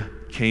Lord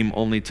came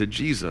only to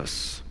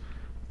Jesus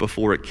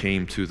before it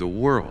came to the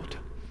world.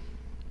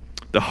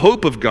 The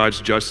hope of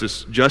God's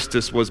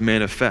justice was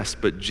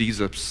manifest, but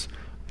Jesus,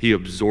 he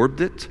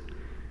absorbed it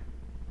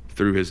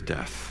through his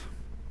death.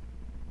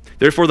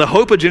 Therefore, the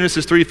hope of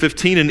Genesis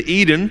 3:15 in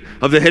Eden,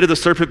 of the head of the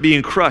serpent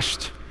being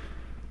crushed,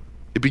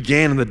 it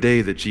began on the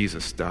day that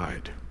Jesus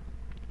died.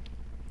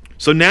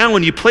 So now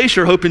when you place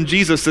your hope in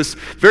Jesus, this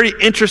very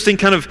interesting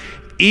kind of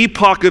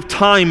epoch of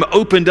time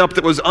opened up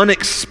that was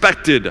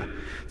unexpected,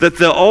 that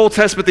the Old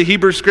Testament, the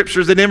Hebrew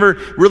Scriptures, they never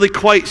really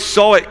quite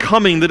saw it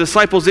coming. The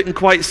disciples didn't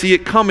quite see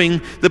it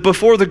coming, that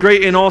before the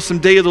great and awesome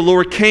day of the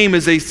Lord came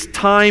is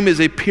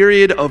a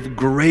period of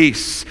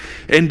grace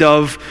and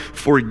of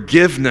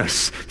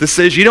forgiveness that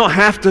says you don't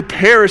have to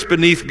perish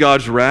beneath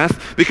God's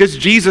wrath because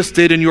Jesus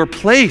did in your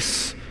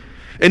place.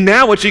 And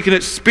now what you can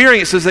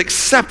experience is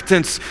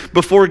acceptance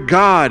before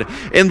God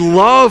and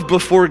love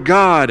before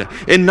God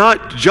and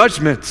not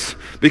judgment,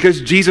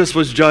 because Jesus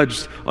was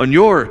judged on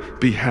your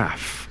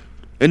behalf.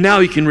 And now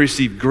you can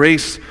receive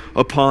grace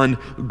upon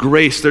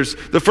grace.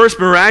 The first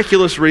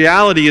miraculous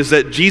reality is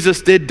that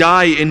Jesus did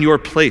die in your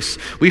place.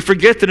 We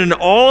forget that in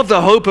all of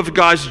the hope of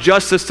God's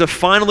justice to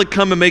finally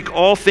come and make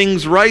all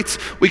things right,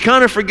 we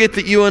kind of forget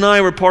that you and I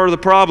were part of the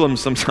problem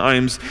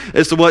sometimes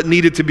as to what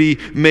needed to be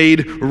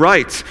made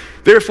right.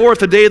 Therefore, if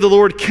the day of the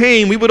Lord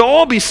came, we would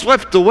all be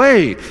swept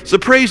away. So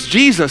praise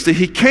Jesus that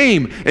he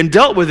came and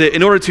dealt with it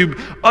in order to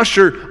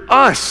usher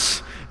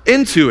us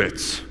into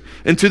it,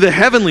 into the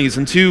heavenlies,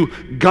 into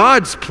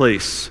God's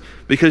place,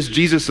 because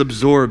Jesus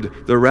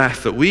absorbed the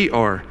wrath that we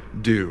are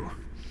due.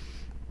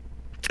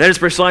 That is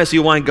precisely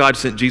why God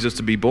sent Jesus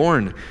to be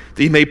born,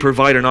 that he may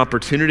provide an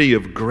opportunity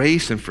of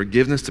grace and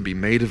forgiveness to be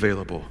made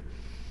available.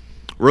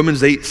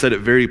 Romans 8 said it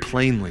very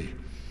plainly.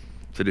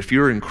 It said, if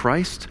you're in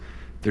Christ,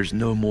 there's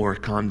no more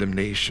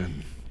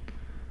condemnation.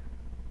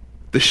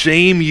 The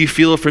shame you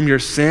feel from your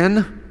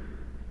sin,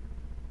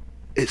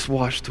 it's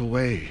washed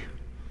away.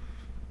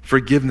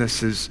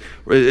 Forgiveness is,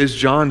 as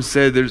John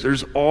said,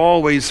 there's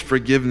always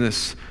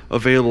forgiveness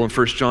available in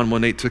 1 John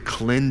 1:8 to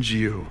cleanse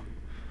you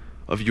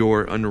of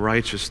your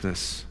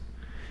unrighteousness.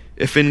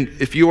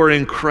 If you are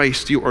in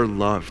Christ, you are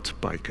loved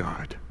by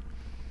God.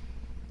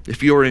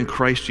 If you are in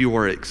Christ, you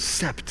are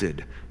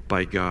accepted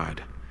by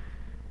God.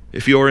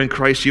 If you are in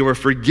Christ, you are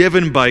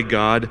forgiven by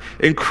God.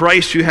 In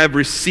Christ, you have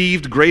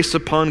received grace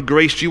upon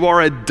grace. You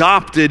are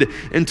adopted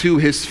into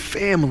his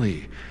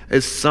family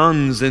as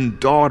sons and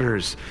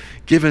daughters,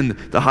 given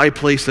the high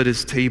place at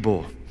his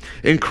table.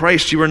 In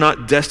Christ, you are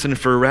not destined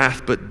for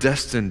wrath, but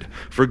destined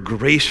for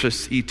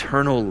gracious,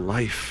 eternal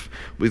life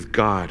with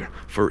God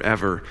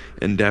forever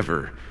and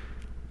ever.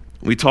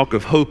 When we talk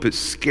of hope, it's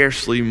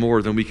scarcely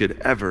more than we could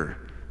ever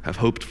have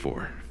hoped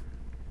for.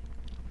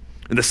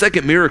 And the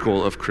second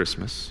miracle of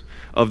Christmas,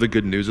 of the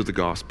good news of the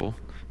gospel,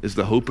 is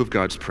the hope of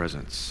God's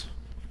presence.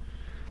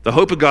 The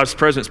hope of God's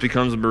presence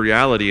becomes a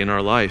reality in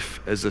our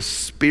life as the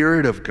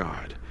Spirit of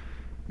God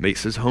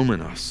makes his home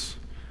in us.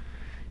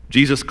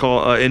 Jesus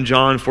in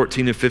John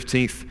 14 and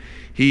 15,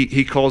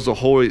 he calls the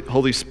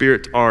Holy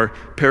Spirit our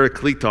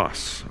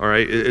Parakletos. All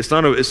right,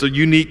 it's a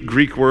unique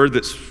Greek word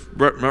that's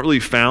not really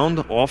found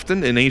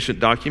often in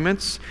ancient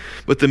documents,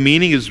 but the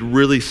meaning is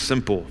really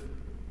simple.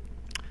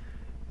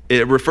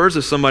 It refers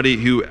to somebody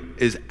who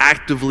is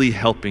actively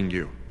helping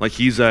you, like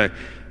he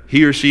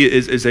or she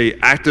is a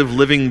active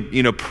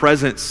living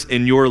presence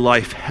in your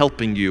life,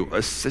 helping you,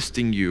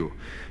 assisting you,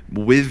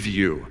 with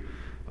you.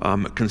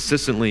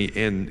 Consistently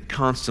and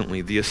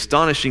constantly. The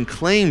astonishing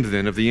claim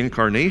then of the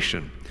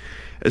incarnation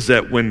is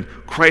that when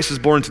Christ was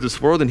born into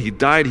this world and he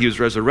died, he was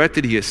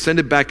resurrected, he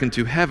ascended back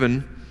into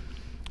heaven,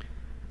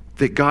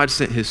 that God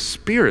sent his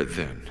Spirit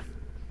then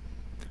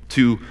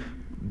to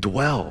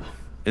dwell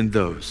in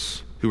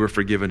those who were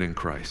forgiven in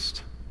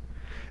Christ.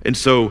 And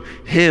so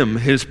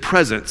his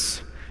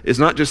presence is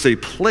not just a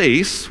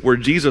place where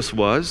Jesus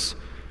was,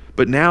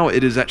 but now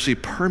it is actually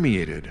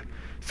permeated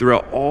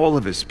throughout all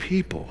of his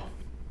people.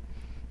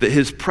 That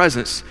his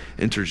presence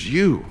enters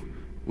you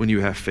when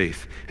you have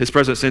faith. His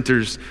presence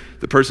enters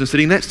the person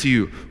sitting next to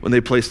you when they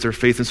place their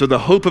faith. And so the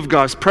hope of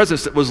God's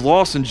presence that was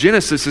lost in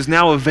Genesis is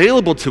now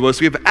available to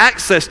us. We have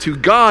access to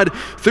God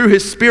through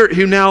his Spirit,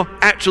 who now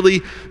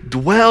actually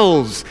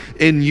dwells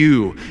in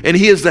you. And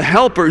he is the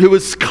helper who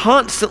is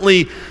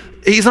constantly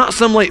He's not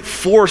some like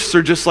force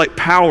or just like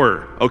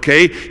power,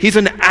 okay? He's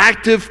an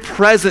active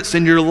presence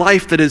in your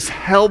life that is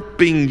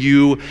helping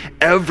you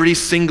every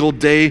single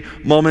day,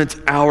 moment,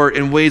 hour,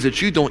 in ways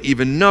that you don't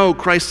even know.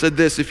 Christ said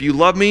this, if you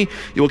love me,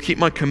 you will keep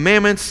my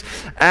commandments.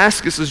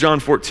 Ask, this is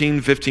John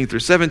 14, 15 through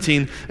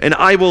 17, and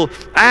I will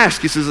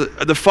ask, he says,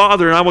 the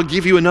Father, and I will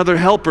give you another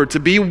helper to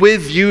be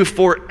with you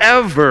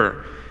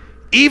forever,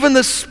 even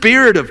the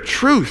Spirit of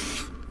truth,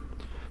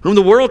 whom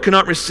the world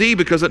cannot receive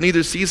because it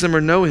neither sees him or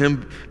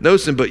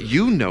knows him, but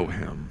you know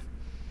him,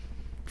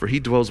 for he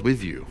dwells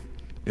with you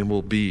and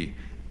will be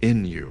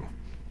in you.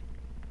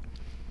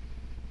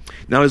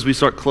 Now, as we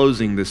start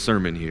closing this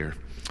sermon here,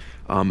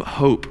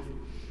 hope.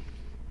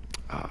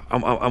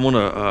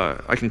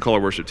 I can call our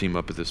worship team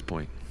up at this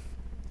point.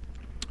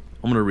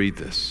 I'm going to read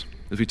this.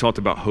 As we talked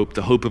about hope,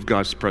 the hope of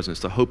God's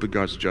presence, the hope of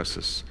God's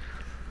justice.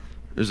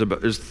 There's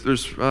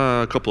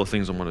a couple of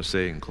things I want to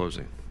say in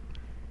closing.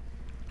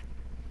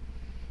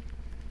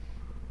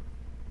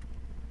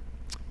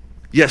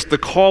 Yes, the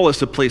call is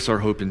to place our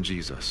hope in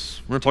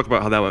Jesus. We're going to talk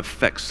about how that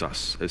affects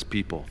us as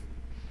people.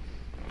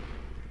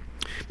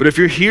 But if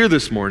you're here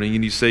this morning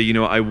and you say,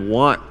 I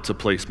want to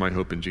place my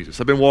hope in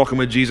Jesus. I've been walking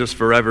with Jesus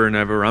forever and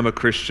ever. I'm a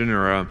Christian,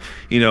 or I'm,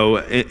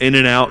 in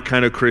and out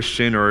kind of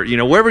Christian, or,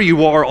 wherever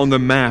you are on the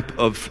map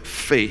of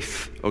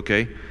faith,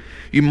 okay?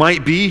 You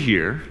might be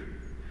here,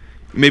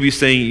 maybe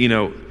saying,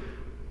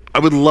 I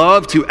would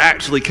love to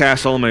actually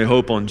cast all of my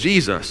hope on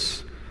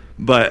Jesus,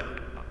 but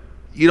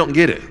you don't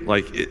get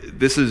it.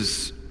 This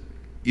is,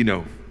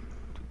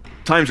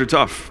 times are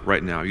tough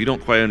right now. You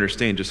don't quite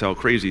understand just how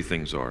crazy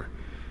things are,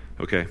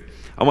 okay?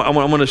 I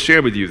want to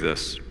share with you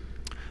this,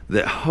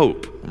 that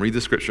hope, read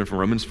the scripture from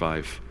Romans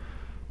 5,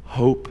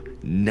 hope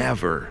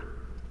never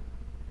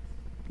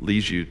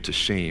leaves you to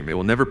shame. It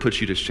will never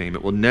put you to shame.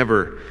 It will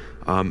never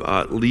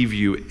leave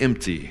you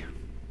empty.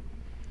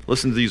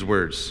 Listen to these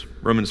words,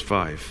 Romans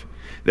 5.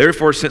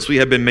 Therefore, since we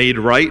have been made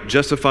right,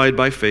 justified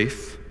by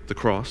faith, the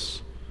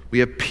cross, we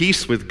have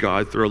peace with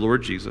God through our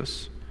Lord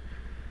Jesus.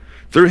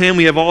 Through him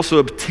we have also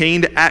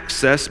obtained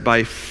access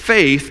by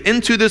faith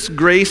into this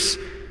grace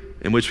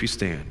in which we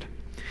stand.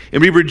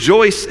 And we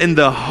rejoice in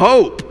the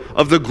hope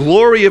of the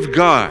glory of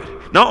God.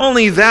 Not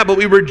only that, but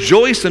we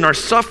rejoice in our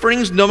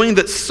sufferings, knowing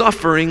that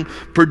suffering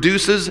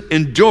produces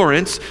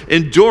endurance.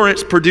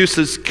 Endurance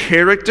produces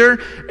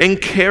character.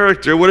 And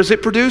character, what does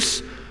it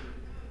produce?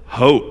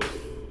 Hope.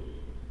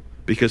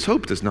 Because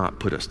hope does not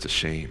put us to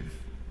shame.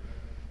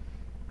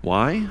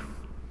 Why?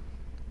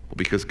 Well,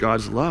 because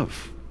God's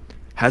love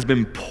has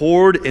been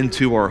poured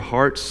into our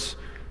hearts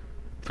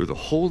through the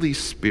Holy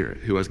Spirit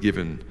who has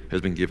been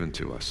given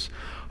to us.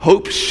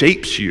 Hope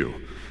shapes you.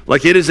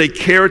 It is a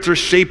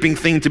character-shaping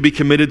thing to be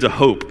committed to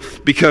hope.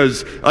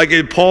 Because,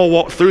 Paul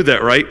walked through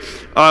that, right?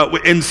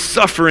 In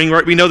suffering,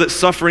 right? We know that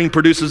suffering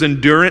produces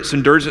endurance.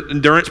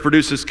 Endurance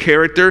produces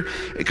character.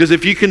 Because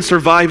if you can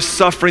survive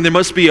suffering, there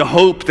must be a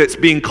hope that's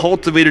being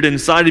cultivated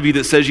inside of you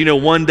that says,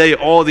 one day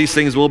all these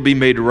things will be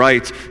made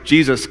right.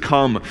 Jesus,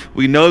 come.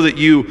 We know that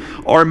you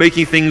are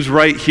making things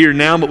right here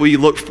now, but we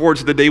look forward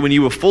to the day when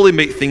you will fully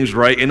make things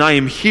right. And I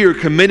am here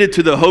committed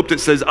to the hope that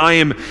says,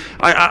 I'm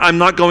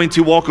not going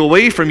to walk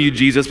away from you,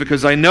 Jesus,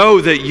 because I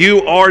know that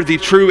you are the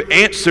true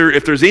answer.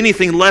 If there's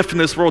anything left in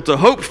this world to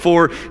hope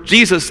for,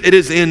 Jesus, it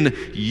is in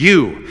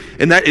you.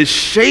 And that is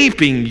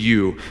shaping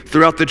you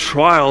throughout the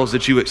trials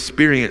that you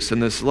experience in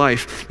this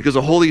life, because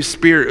the Holy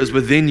Spirit is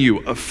within you,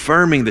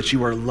 affirming that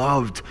you are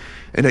loved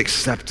and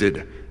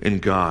accepted in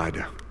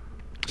God.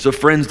 So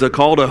friends, the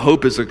call to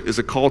hope is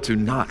a call to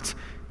not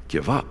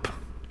give up,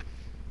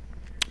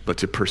 but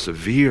to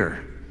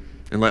persevere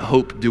and let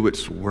hope do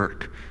its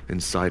work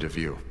inside of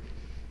you.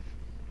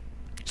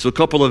 So a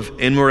couple of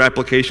inward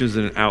applications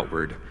and an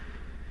outward.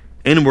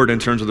 Inward in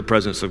terms of the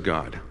presence of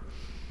God.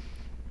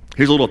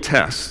 Here's a little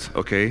test,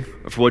 okay,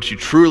 for what you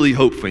truly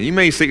hope for. You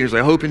may sit here and say,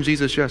 I hope in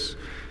Jesus, yes.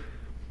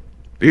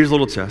 But here's a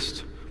little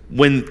test.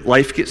 When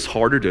life gets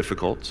hard or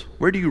difficult,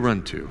 where do you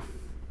run to?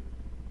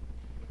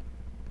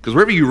 Because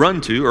wherever you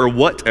run to, or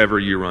whatever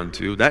you run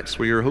to, that's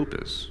where your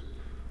hope is.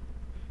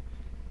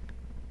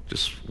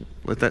 Just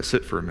let that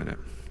sit for a minute.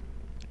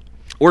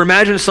 Or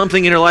imagine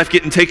something in your life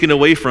getting taken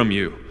away from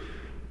you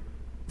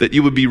that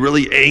you would be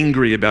really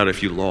angry about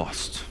if you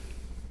lost.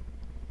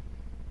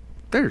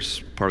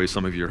 There's probably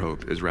some of your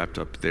hope is wrapped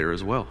up there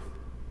as well.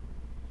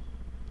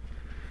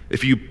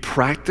 If you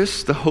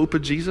practice the hope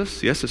of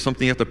Jesus, yes, it's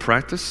something you have to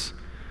practice.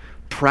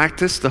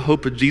 Practice the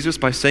hope of Jesus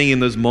by saying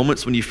in those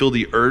moments when you feel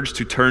the urge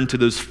to turn to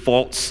those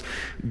false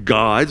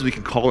gods, we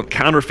can call them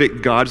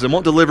counterfeit gods, that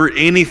won't deliver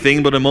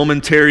anything but a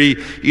momentary,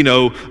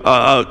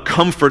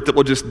 comfort that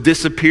will just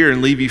disappear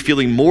and leave you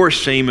feeling more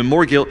shame and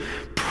more guilt.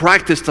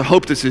 Practice the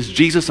hope that says,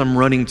 Jesus, I'm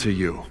running to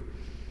you.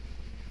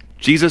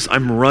 Jesus,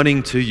 I'm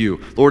running to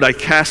you. Lord, I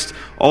cast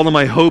all of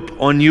my hope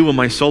on you. When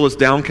my soul is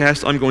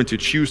downcast, I'm going to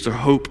choose to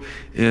hope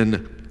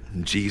in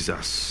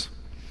Jesus.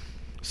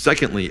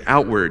 Secondly,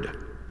 outward.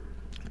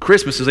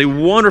 Christmas is a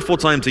wonderful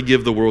time to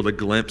give the world a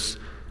glimpse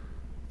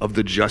of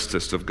the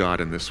justice of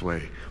God in this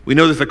way. We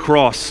know that the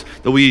cross,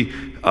 that we,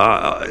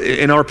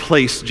 in our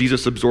place,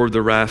 Jesus absorbed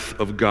the wrath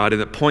of God,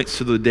 and it points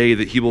to the day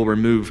that he will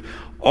remove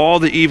all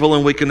the evil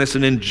and wickedness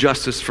and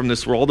injustice from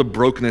this world, all the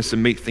brokenness,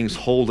 and make things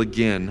whole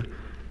again.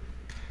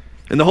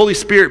 And the Holy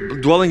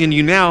Spirit dwelling in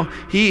you now,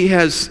 he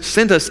has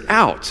sent us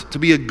out to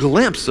be a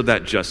glimpse of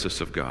that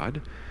justice of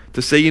God,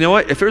 to say, you know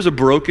what, if there's a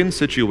broken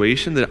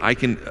situation that I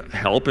can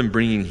help in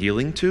bringing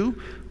healing to,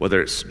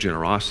 whether it's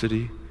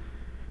generosity,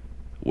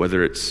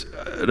 whether it's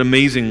an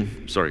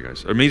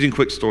amazing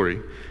quick story.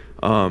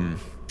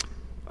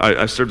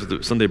 I served at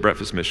the Sunday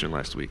breakfast mission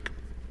last week,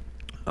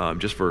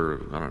 just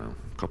for, I don't know,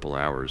 a couple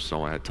hours,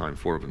 all I had time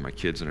for with my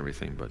kids and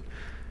everything, but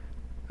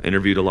I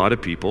interviewed a lot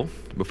of people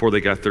before they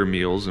got their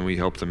meals, and we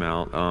helped them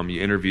out.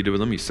 You interviewed with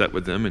them, you sat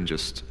with them, and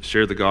just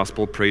shared the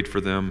gospel, prayed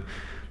for them.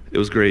 It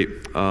was great.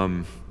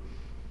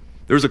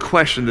 There was a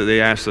question that they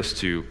asked us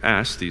to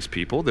ask these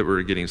people that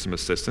were getting some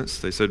assistance.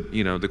 They said,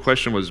 the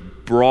question was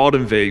broad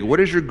and vague. What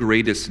is your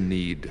greatest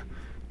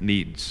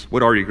needs?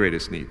 What are your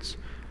greatest needs?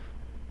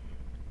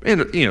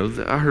 And,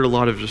 I heard a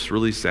lot of just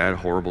really sad,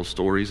 horrible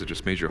stories that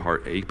just made your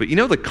heart ache. But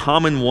the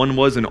common one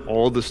was in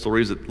all the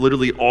stories that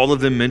literally all of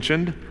them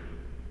mentioned?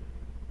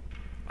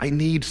 I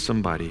need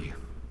somebody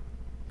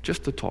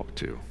just to talk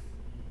to.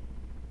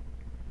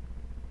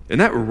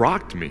 And that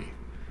rocked me.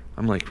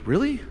 I'm like,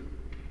 really?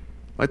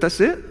 Like,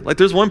 that's it? Like,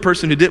 there's one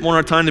person who didn't want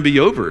our time to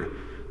be over.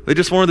 They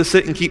just wanted to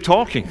sit and keep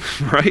talking,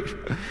 right?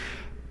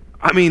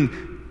 I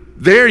mean,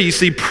 there you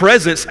see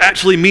presence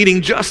actually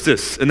meeting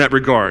justice in that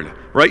regard,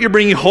 right? You're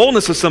bringing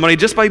wholeness to somebody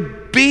just by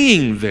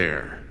being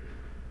there.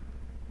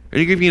 And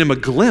you're giving them a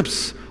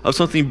glimpse of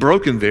something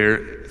broken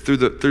there through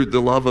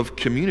the love of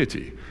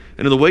community.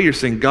 And in the way you're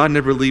saying, God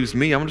never leaves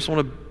me, I just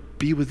want to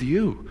be with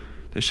you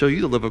and show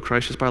you the love of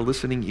Christ just by a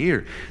listening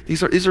ear.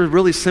 These are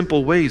really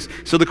simple ways.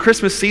 So the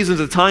Christmas season is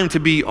a time to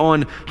be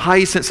on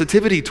high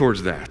sensitivity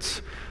towards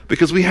that,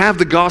 because we have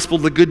the gospel,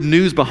 the good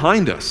news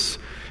behind us.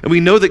 And we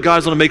know that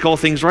God's going to make all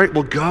things right.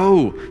 Well,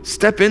 go.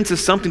 Step into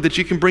something that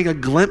you can bring a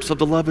glimpse of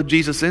the love of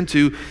Jesus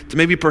into, to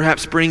maybe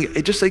perhaps bring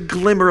just a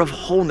glimmer of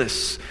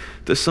wholeness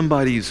to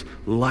somebody's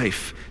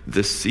life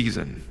this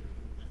season.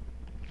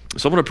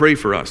 So I'm going to pray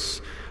for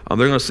us. They're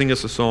going to sing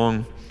us a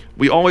song.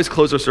 We always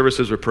close our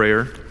services with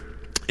prayer.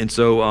 And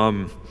so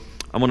I'm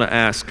going to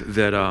ask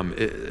that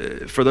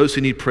for those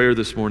who need prayer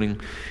this morning,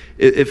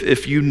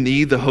 if you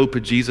need the hope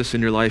of Jesus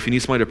in your life, you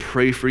need somebody to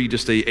pray for you,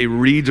 just a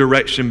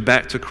redirection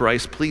back to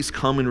Christ, please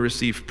come and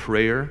receive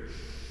prayer.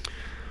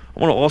 I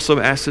want to also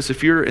ask this: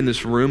 if you're in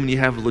this room and you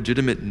have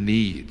legitimate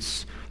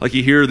needs, like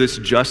you hear this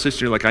justice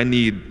and you're like, I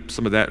need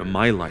some of that in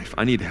my life,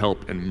 I need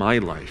help in my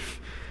life,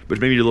 but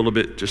maybe you're a little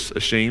bit just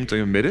ashamed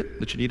to admit it,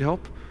 that you need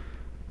help,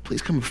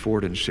 please come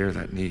forward and share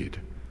that need.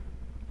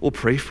 We'll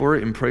pray for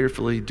it and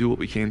prayerfully do what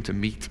we can to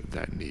meet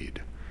that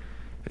need.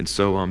 And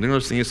so they're going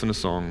to sing us in a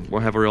song. We'll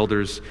have our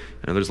elders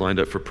and others lined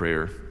up for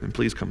prayer. And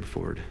please come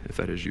forward if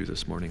that is you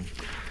this morning.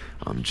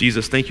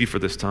 Jesus, thank you for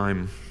this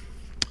time.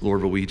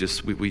 Lord, we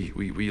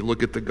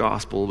look at the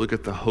gospel, look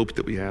at the hope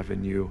that we have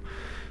in you.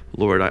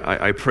 Lord,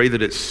 I pray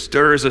that it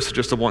stirs us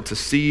just to want to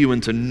see you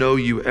and to know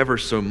you ever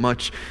so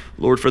much.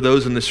 Lord, for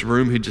those in this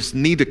room who just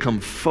need to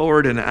come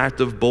forward in an act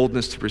of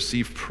boldness to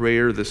receive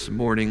prayer this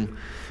morning,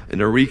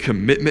 and a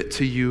recommitment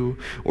to you,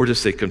 or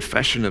just a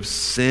confession of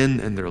sin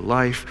in their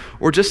life,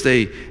 or just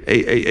a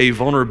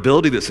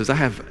vulnerability that says, I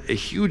have a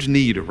huge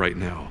need right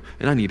now,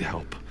 and I need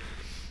help.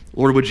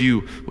 Lord, would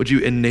you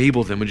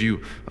enable them? Would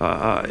you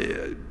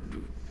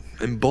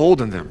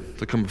embolden them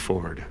to come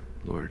forward,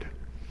 Lord?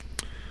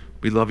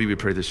 We love you. We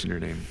pray this in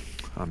your name.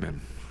 Amen.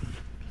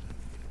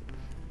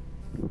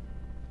 You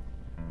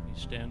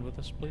stand with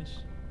us,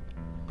 please.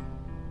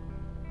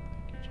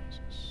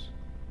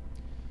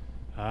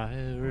 I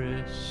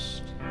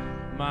rest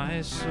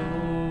my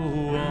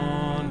soul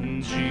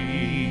on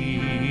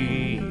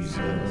Jesus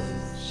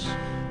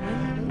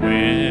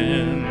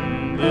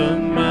when the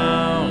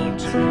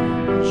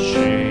mountains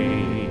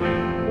shake.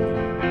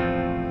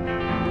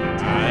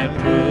 I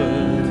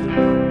put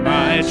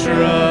my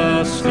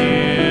trust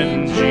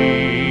in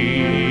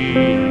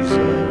Jesus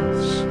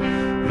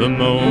the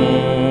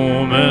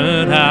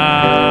moment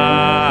I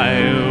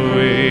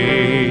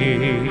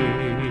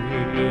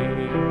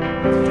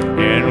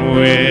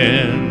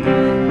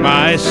when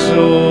my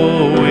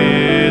soul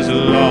is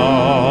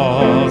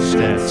lost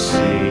at sea,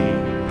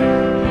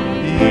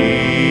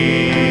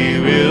 He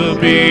will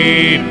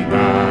be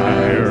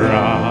my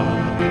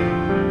rock,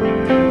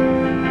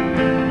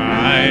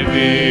 my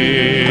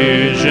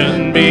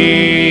vision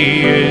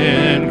be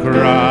in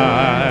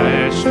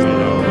Christ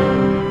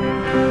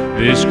alone.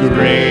 This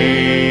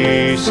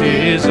grace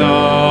is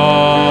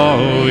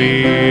all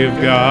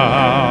we've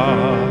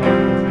got.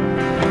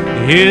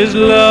 His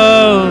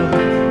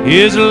love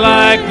is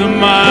like the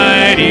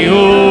mighty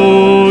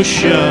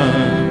ocean.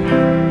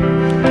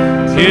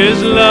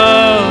 His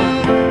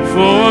love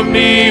for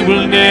me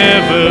will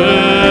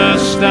never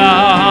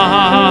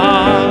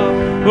stop.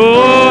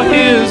 Oh,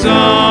 His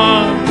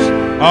arms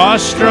are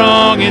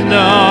strong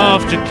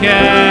enough to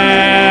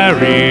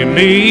carry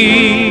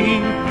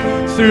me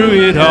through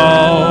it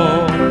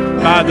all,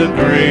 by the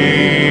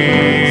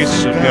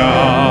grace of God.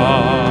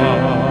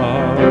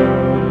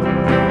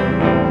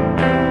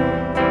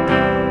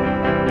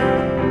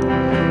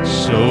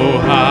 So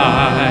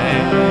high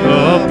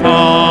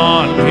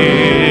upon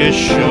his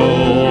shoulders,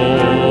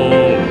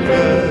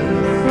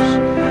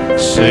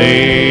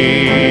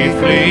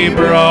 safely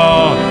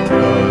brought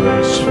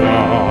us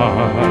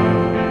far.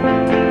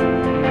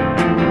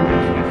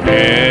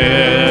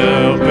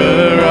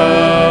 Helper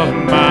of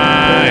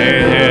my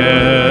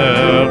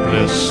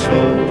helpless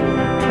soul,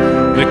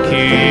 the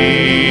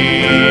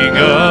King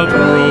of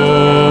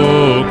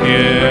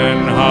broken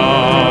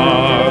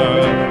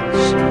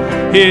hearts.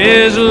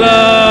 His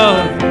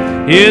love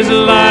is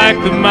like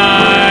the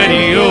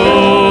mighty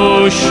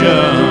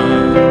ocean.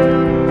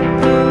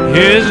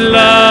 His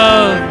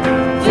love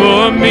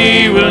for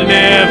me will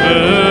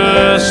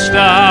never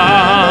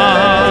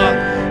stop.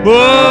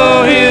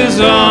 Oh, his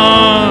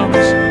arms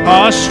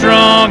are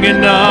strong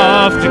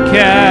enough to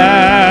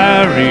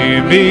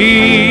carry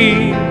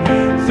me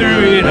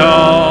through it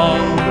all,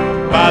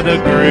 by the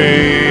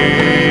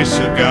grace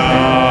of God.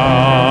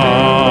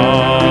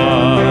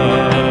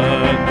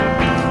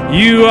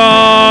 You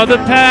are the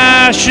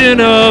passion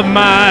of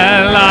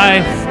my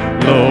life,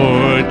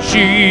 Lord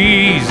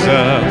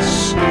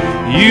Jesus.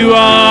 You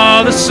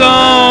are the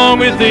song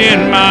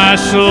within my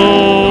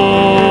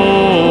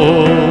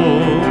soul,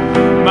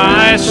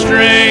 my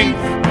strength,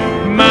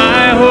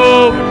 my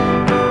hope,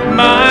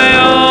 my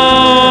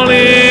all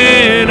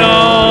in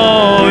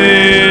all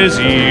is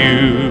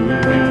you,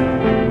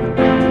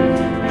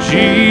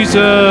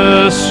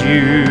 Jesus,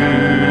 you.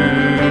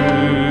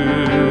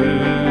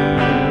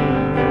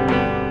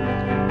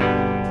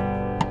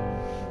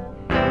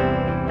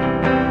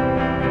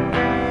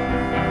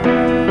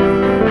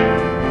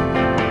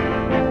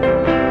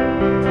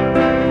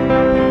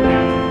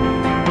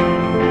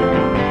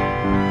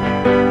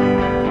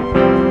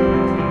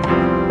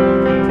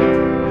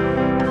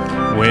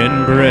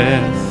 When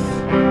breath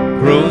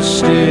grows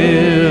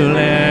still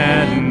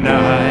and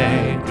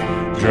night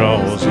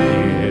draws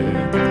near,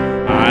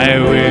 I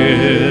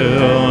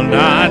will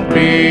not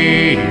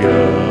be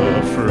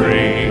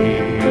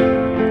afraid.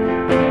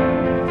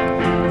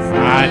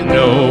 I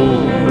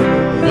know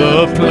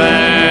the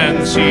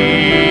plans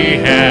He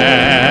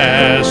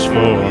has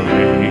for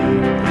me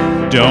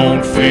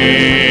don't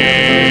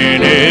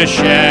finish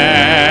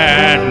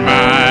at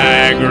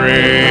my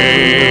grave.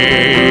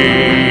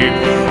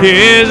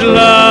 His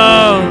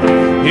love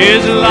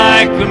is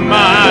like the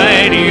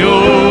mighty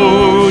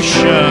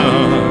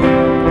ocean.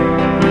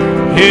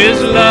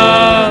 His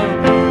love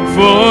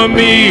for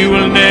me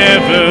will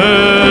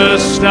never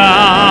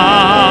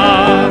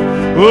stop.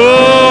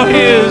 Oh,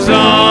 His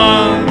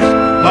arms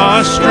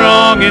are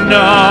strong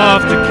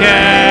enough to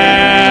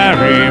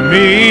carry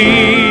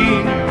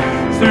me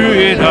through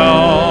it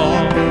all,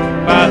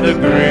 by the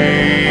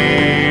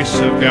grace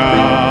of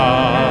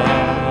God.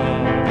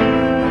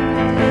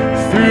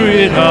 Through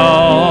it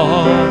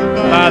all,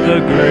 by the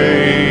grace